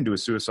get into a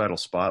suicidal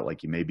spot,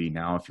 like you may be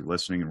now, if you're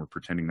listening and we're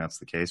pretending that's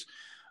the case,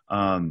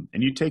 and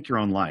you take your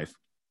own life,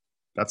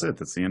 that's it.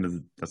 That's the end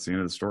of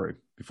the story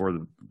before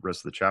the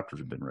rest of the chapters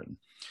have been written.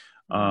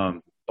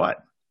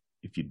 But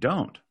if you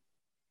don't,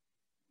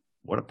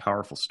 what a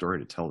powerful story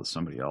to tell to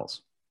somebody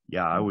else.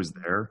 Yeah, I was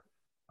there.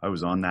 I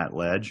was on that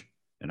ledge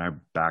and I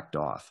backed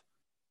off.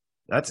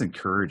 That's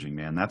encouraging,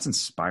 man. That's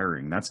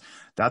inspiring.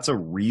 That's a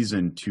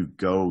reason to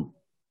go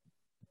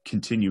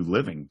continue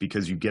living,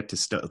 because you get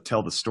to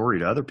tell the story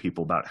to other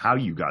people about how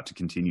you got to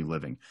continue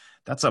living.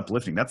 That's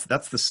uplifting. That's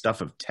the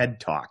stuff of TED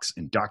Talks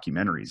and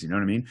documentaries. You know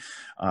what I mean?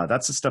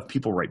 That's the stuff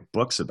people write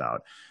books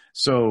about.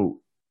 So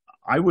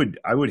I would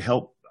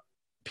help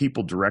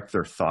people direct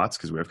their thoughts,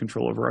 because we have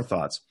control over our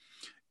thoughts,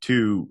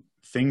 to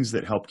things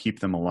that help keep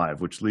them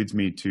alive, which leads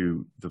me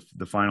to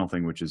the final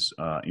thing, which is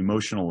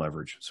emotional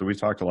leverage. So we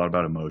talked a lot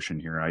about emotion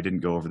here. I didn't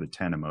go over the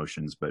 10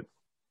 emotions, but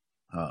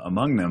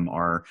among them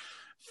are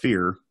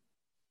fear,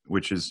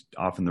 which is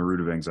often the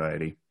root of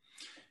anxiety,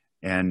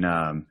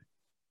 and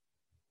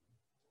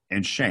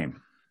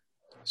shame.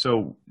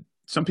 So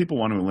some people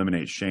want to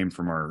eliminate shame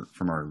from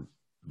our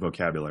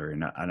vocabulary,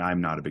 and I'm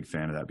not a big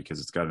fan of that, because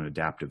it's got an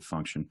adaptive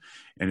function,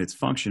 and its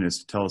function is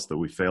to tell us that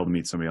we failed to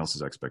meet somebody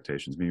else's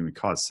expectations, meaning we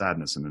cause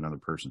sadness in another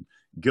person.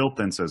 Guilt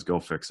then says, go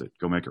fix it,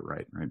 go make it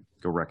right?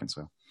 Go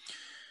reconcile.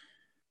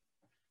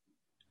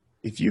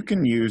 If you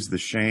can use the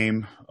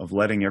shame of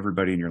letting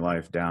everybody in your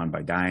life down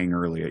by dying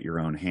early at your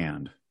own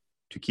hand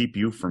to keep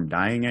you from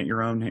dying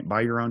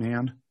by your own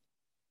hand,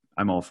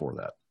 I'm all for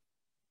that.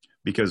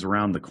 Because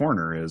around the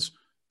corner is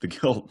the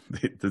guilt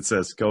that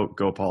says, go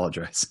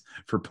apologize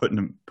for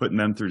putting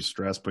them through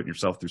stress, putting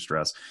yourself through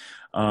stress.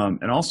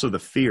 And also the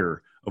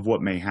fear of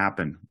what may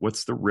happen.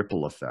 What's the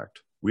ripple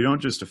effect? We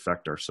don't just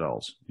affect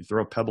ourselves. You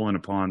throw a pebble in a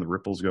pond, the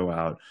ripples go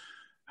out.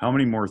 How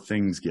many more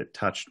things get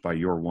touched by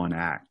your one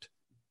act?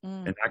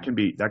 And that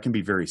can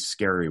be very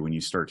scary when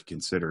you start to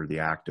consider the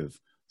act of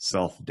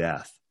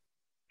self-death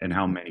and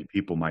how many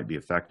people might be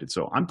affected.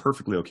 So I'm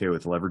perfectly okay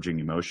with leveraging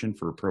emotion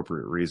for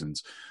appropriate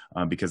reasons,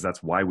 because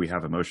that's why we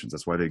have emotions.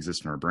 That's why they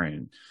exist in our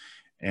brain.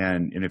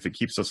 And if it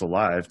keeps us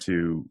alive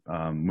to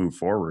move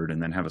forward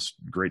and then have a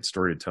great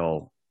story to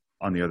tell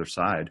on the other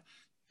side,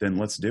 then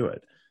let's do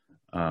it.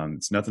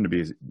 It's nothing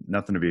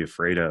to be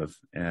afraid of,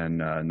 and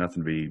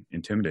nothing to be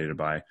intimidated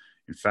by.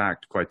 In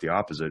fact, quite the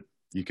opposite.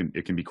 It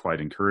can be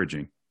quite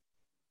encouraging.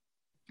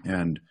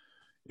 And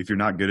if you're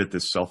not good at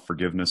this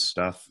self-forgiveness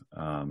stuff,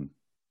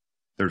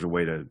 there's a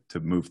way to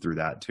move through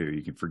that too.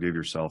 You can forgive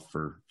yourself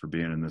for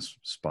being in this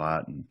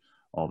spot and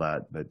all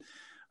that. But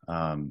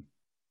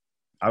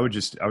I would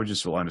just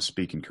want to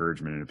speak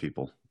encouragement into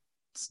people.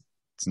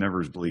 It's never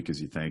as bleak as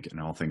you think,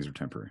 and all things are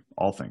temporary.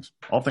 All things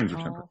are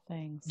temporary. All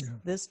things. Yeah.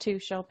 This too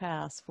shall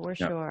pass, for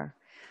sure.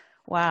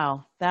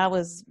 Wow, that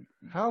was.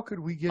 How could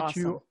we get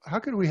awesome. How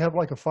could we have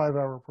like a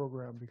 5-hour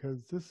program?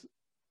 Because this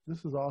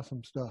is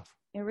awesome stuff.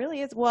 It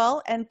really is.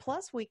 Well, and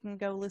plus we can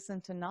go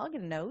listen to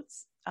Noggin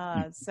Notes.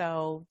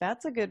 So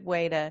that's a good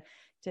way to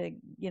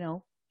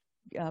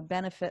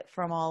benefit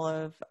from all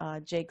of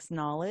Jake's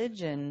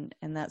knowledge and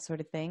that sort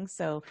of thing.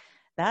 So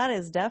that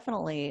is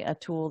definitely a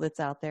tool that's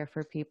out there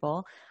for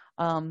people.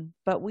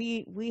 But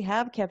we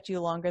have kept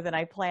you longer than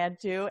I planned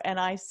to, and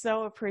I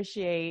so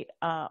appreciate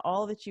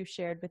all that you've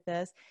shared with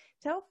us.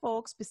 Tell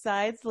folks,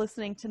 besides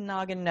listening to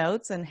Noggin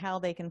Notes and how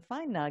they can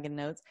find Noggin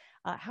Notes,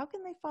 how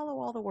can they follow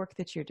all the work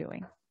that you're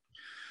doing?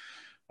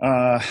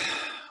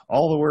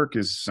 All the work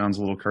sounds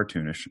a little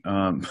cartoonish,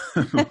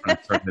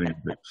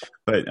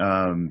 but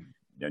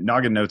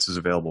Noggin Notes is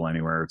available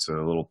anywhere. It's a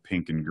little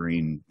pink and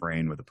green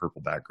brain with a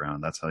purple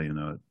background. That's how you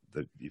know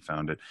that you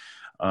found it.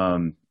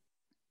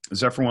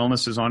 Zephyr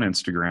Wellness is on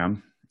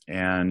Instagram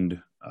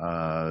and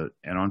on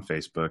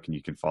Facebook, and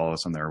you can follow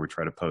us on there. We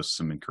try to post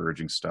some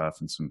encouraging stuff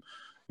and some,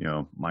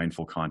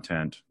 mindful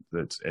content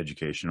that's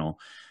educational.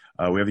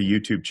 We have a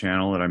YouTube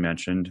channel that I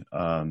mentioned.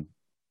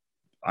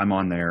 I'm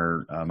on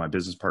there. My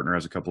business partner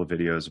has a couple of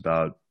videos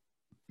about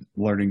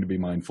learning to be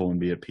mindful and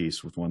be at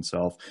peace with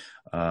oneself.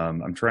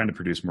 I'm trying to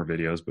produce more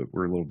videos, but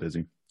we're a little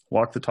busy.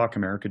 Walk the Talk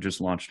America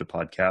just launched a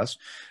podcast.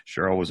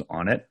 Cheryl was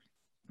on it,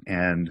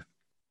 and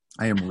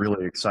I am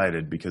really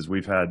excited because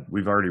we've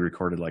already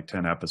recorded like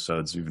 10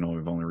 episodes, even though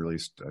we've only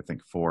released, I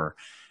think, 4.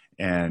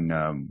 And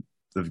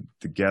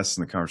the guests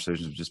and the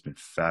conversations have just been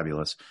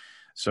fabulous.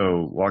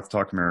 So Walk the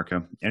Talk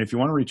America. And if you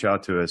want to reach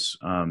out to us,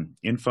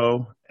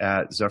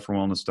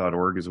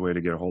 info@zephyrwellness.org is a way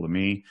to get a hold of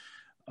me.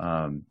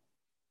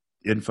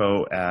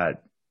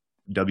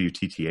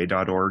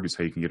 Info@WTTA.org is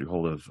how you can get a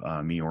hold of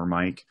me or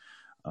Mike.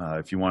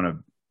 If you want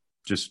to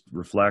just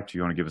reflect,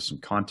 you want to give us some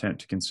content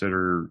to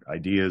consider,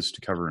 ideas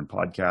to cover in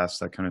podcasts,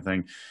 that kind of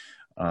thing.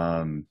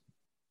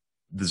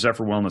 The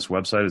Zephyr Wellness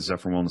website is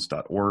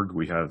zephyrwellness.org.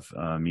 We have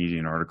media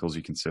and articles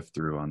you can sift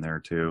through on there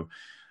too.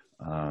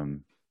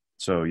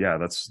 So yeah,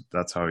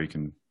 that's how you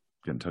can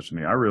get in touch with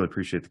me. I really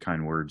appreciate the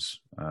kind words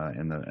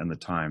and the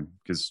time,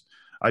 because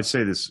I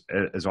say this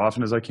as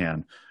often as I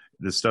can.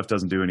 This stuff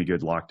doesn't do any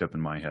good locked up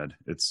in my head.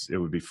 It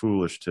would be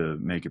foolish to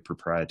make it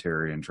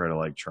proprietary and try to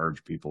like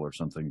charge people or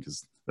something,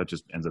 because that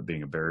just ends up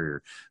being a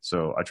barrier.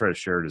 So I try to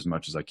share it as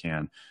much as I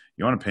can.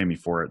 You want to pay me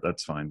for it,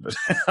 that's fine. But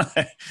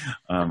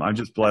I'm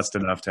just blessed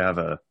enough to have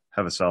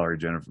a salary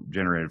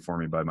generated for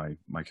me by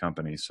my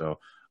company. So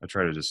I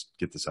try to just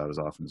get this out as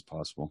often as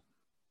possible.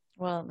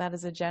 Well, that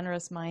is a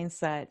generous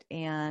mindset,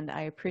 and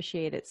I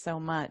appreciate it so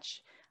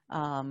much,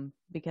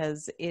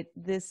 because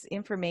this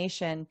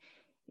information,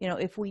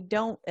 if we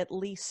don't at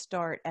least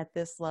start at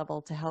this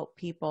level to help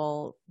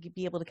people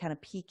be able to kind of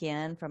peek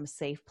in from a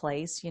safe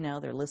place,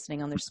 they're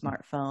listening on their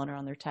smartphone or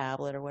on their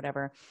tablet or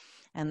whatever,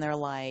 and they're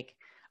like,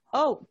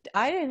 oh,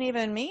 I didn't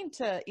even mean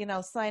to,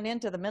 sign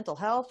into the mental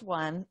health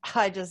one.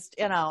 I just,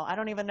 I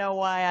don't even know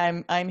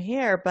why I'm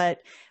here,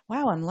 but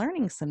wow, I'm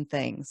learning some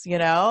things,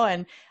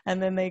 and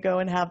then they go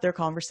and have their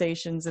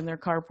conversations in their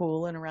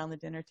carpool and around the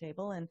dinner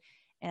table.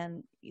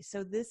 And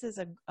so this is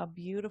a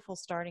beautiful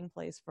starting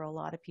place for a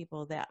lot of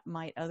people that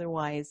might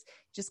otherwise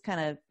just kind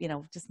of,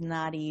 just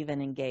not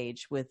even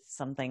engage with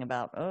something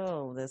about,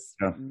 this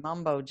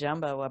mumbo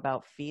jumbo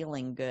about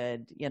feeling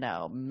good,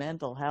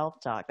 mental health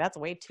talk. That's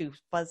way too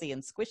fuzzy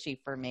and squishy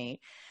for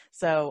me.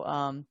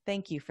 So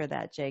thank you for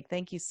that, Jake.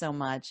 Thank you so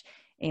much.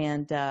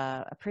 And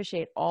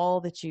appreciate all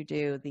that you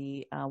do.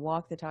 The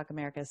Walk the Talk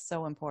America is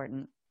so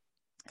important.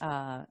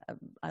 I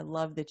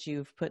love that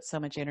you've put so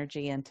much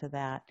energy into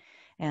that.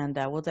 And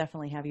we'll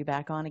definitely have you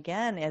back on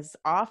again as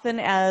often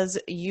as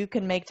you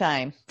can make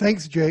time.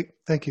 Thanks, Jake.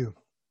 Thank you.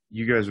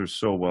 You guys are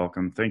so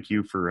welcome. Thank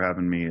you for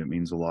having me. It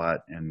means a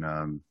lot. And,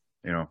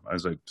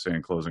 as I say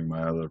in closing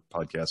my other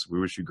podcast, we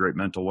wish you great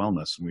mental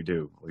wellness. And we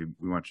do. We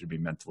want you to be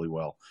mentally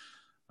well.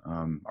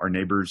 Our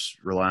neighbors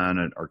rely on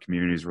it. Our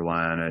communities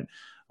rely on it.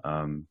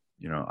 I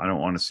don't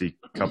want to see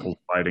couples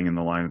fighting in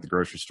the line at the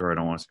grocery store. I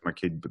don't want to see my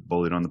kid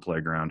bullied on the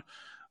playground.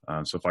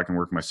 So if I can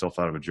work myself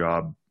out of a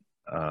job,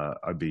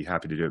 I'd be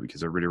happy to do it,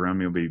 because everybody around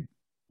me will be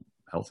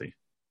healthy.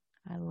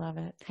 I love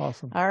it.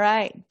 Awesome. All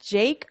right.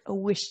 Jake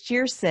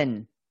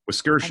Wischerson.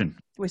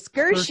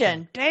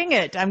 Wischerson. Dang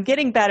it. I'm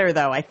getting better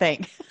though, I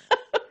think.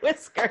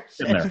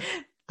 Wischerson.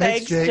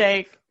 Thanks,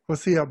 Jake. We'll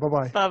see you.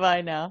 Bye-bye.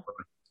 Bye-bye now.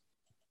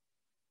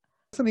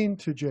 Listening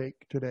to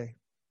Jake today,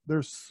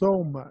 there's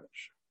so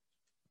much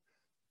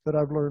that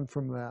I've learned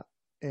from that,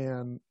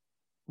 and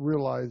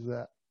realized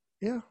that,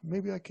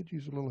 maybe I could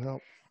use a little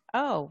help.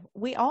 Oh,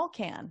 we all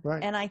can.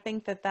 Right. And I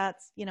think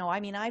that's,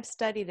 I've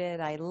studied it.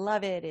 I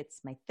love it.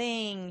 It's my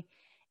thing.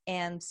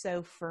 And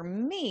so for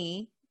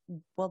me,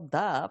 well,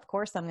 of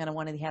course I'm going to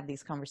want to have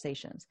these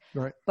conversations.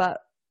 Right.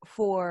 But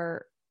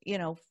for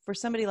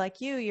somebody like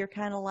you, you're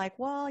kind of like,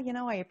 well,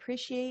 I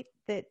appreciate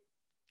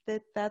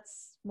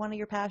that's one of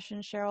your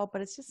passions, Cheryl,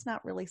 but it's just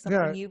not really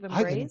something you've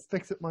embraced. I can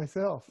fix it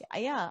myself.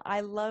 Yeah.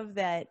 I love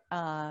that,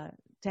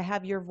 to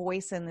have your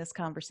voice in this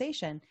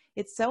conversation.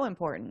 It's so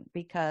important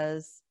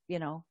because,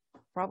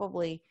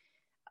 probably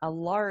a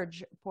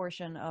large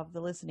portion of the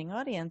listening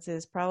audience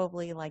is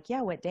probably like,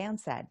 what Dan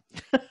said.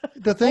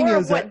 The thing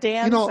is what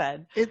Dan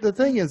said. The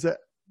thing is that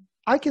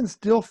I can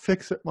still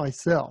fix it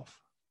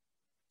myself.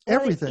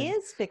 Everything. It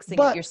is fixing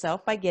it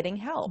yourself by getting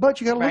help. But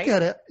you got to look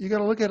at it. You got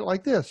to look at it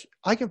like this.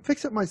 I can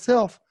fix it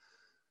myself,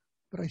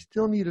 but I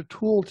still need a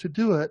tool to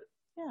do it.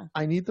 Yeah.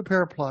 I need the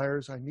pair of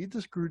pliers. I need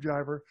the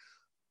screwdriver.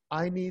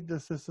 I need the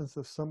assistance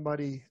of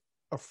somebody,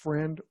 a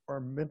friend, or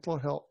mental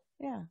help.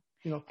 Yeah.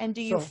 And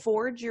do you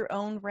forge your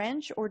own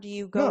wrench, or do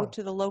you go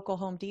to the local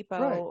Home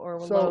Depot or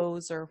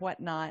Lowe's or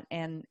whatnot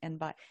and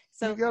buy?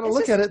 So you got to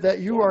look at it that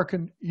you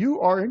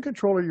are in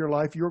control of your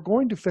life. You're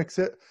going to fix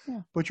it,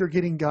 but you're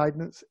getting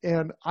guidance.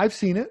 And I've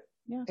seen it,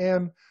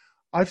 and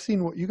I've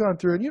seen what you've gone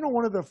through. And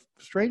one of the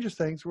strangest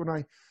things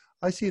when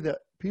I see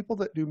that people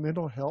that do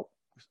mental health,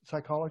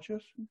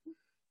 psychologists,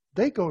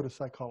 they go to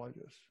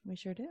psychologists. We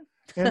sure do.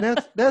 And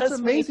that's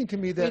amazing to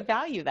me that we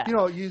value that.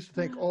 You used to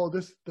think,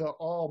 this the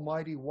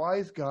almighty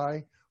wise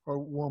guy or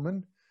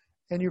woman,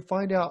 and you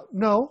find out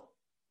no,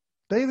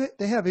 they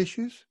have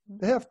issues,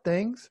 they have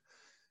things,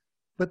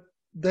 but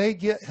they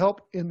get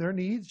help in their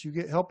needs. You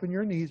get help in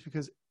your needs,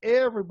 because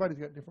everybody's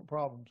got different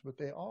problems, but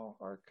they all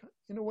are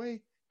in a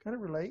way kind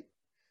of relate,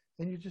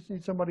 and you just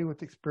need somebody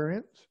with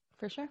experience.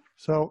 For sure.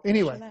 So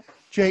anyway,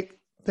 Jake,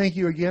 thank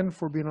you again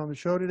for being on the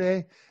show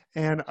today.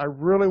 And I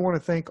really want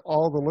to thank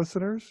all the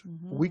listeners.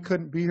 We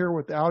couldn't be here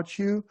without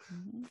you.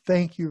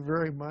 Thank you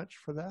very much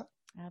for that.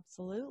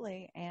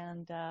 Absolutely.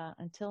 And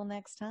until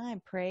next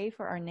time, pray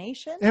for our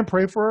nation. And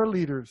pray for our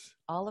leaders.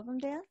 All of them,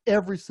 Dan?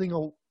 Every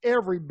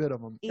bit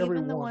of them.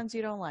 Even the ones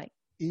you don't like.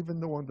 Even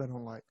the ones I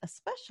don't like.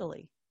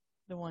 Especially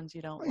the ones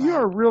you don't like. You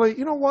are really,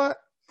 you know what?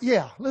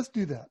 Yeah, let's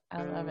do that.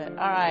 I love it.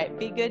 All right.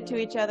 Be good to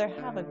each other.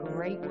 Have a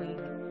great week.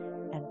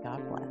 And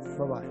God bless.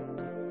 Bye-bye.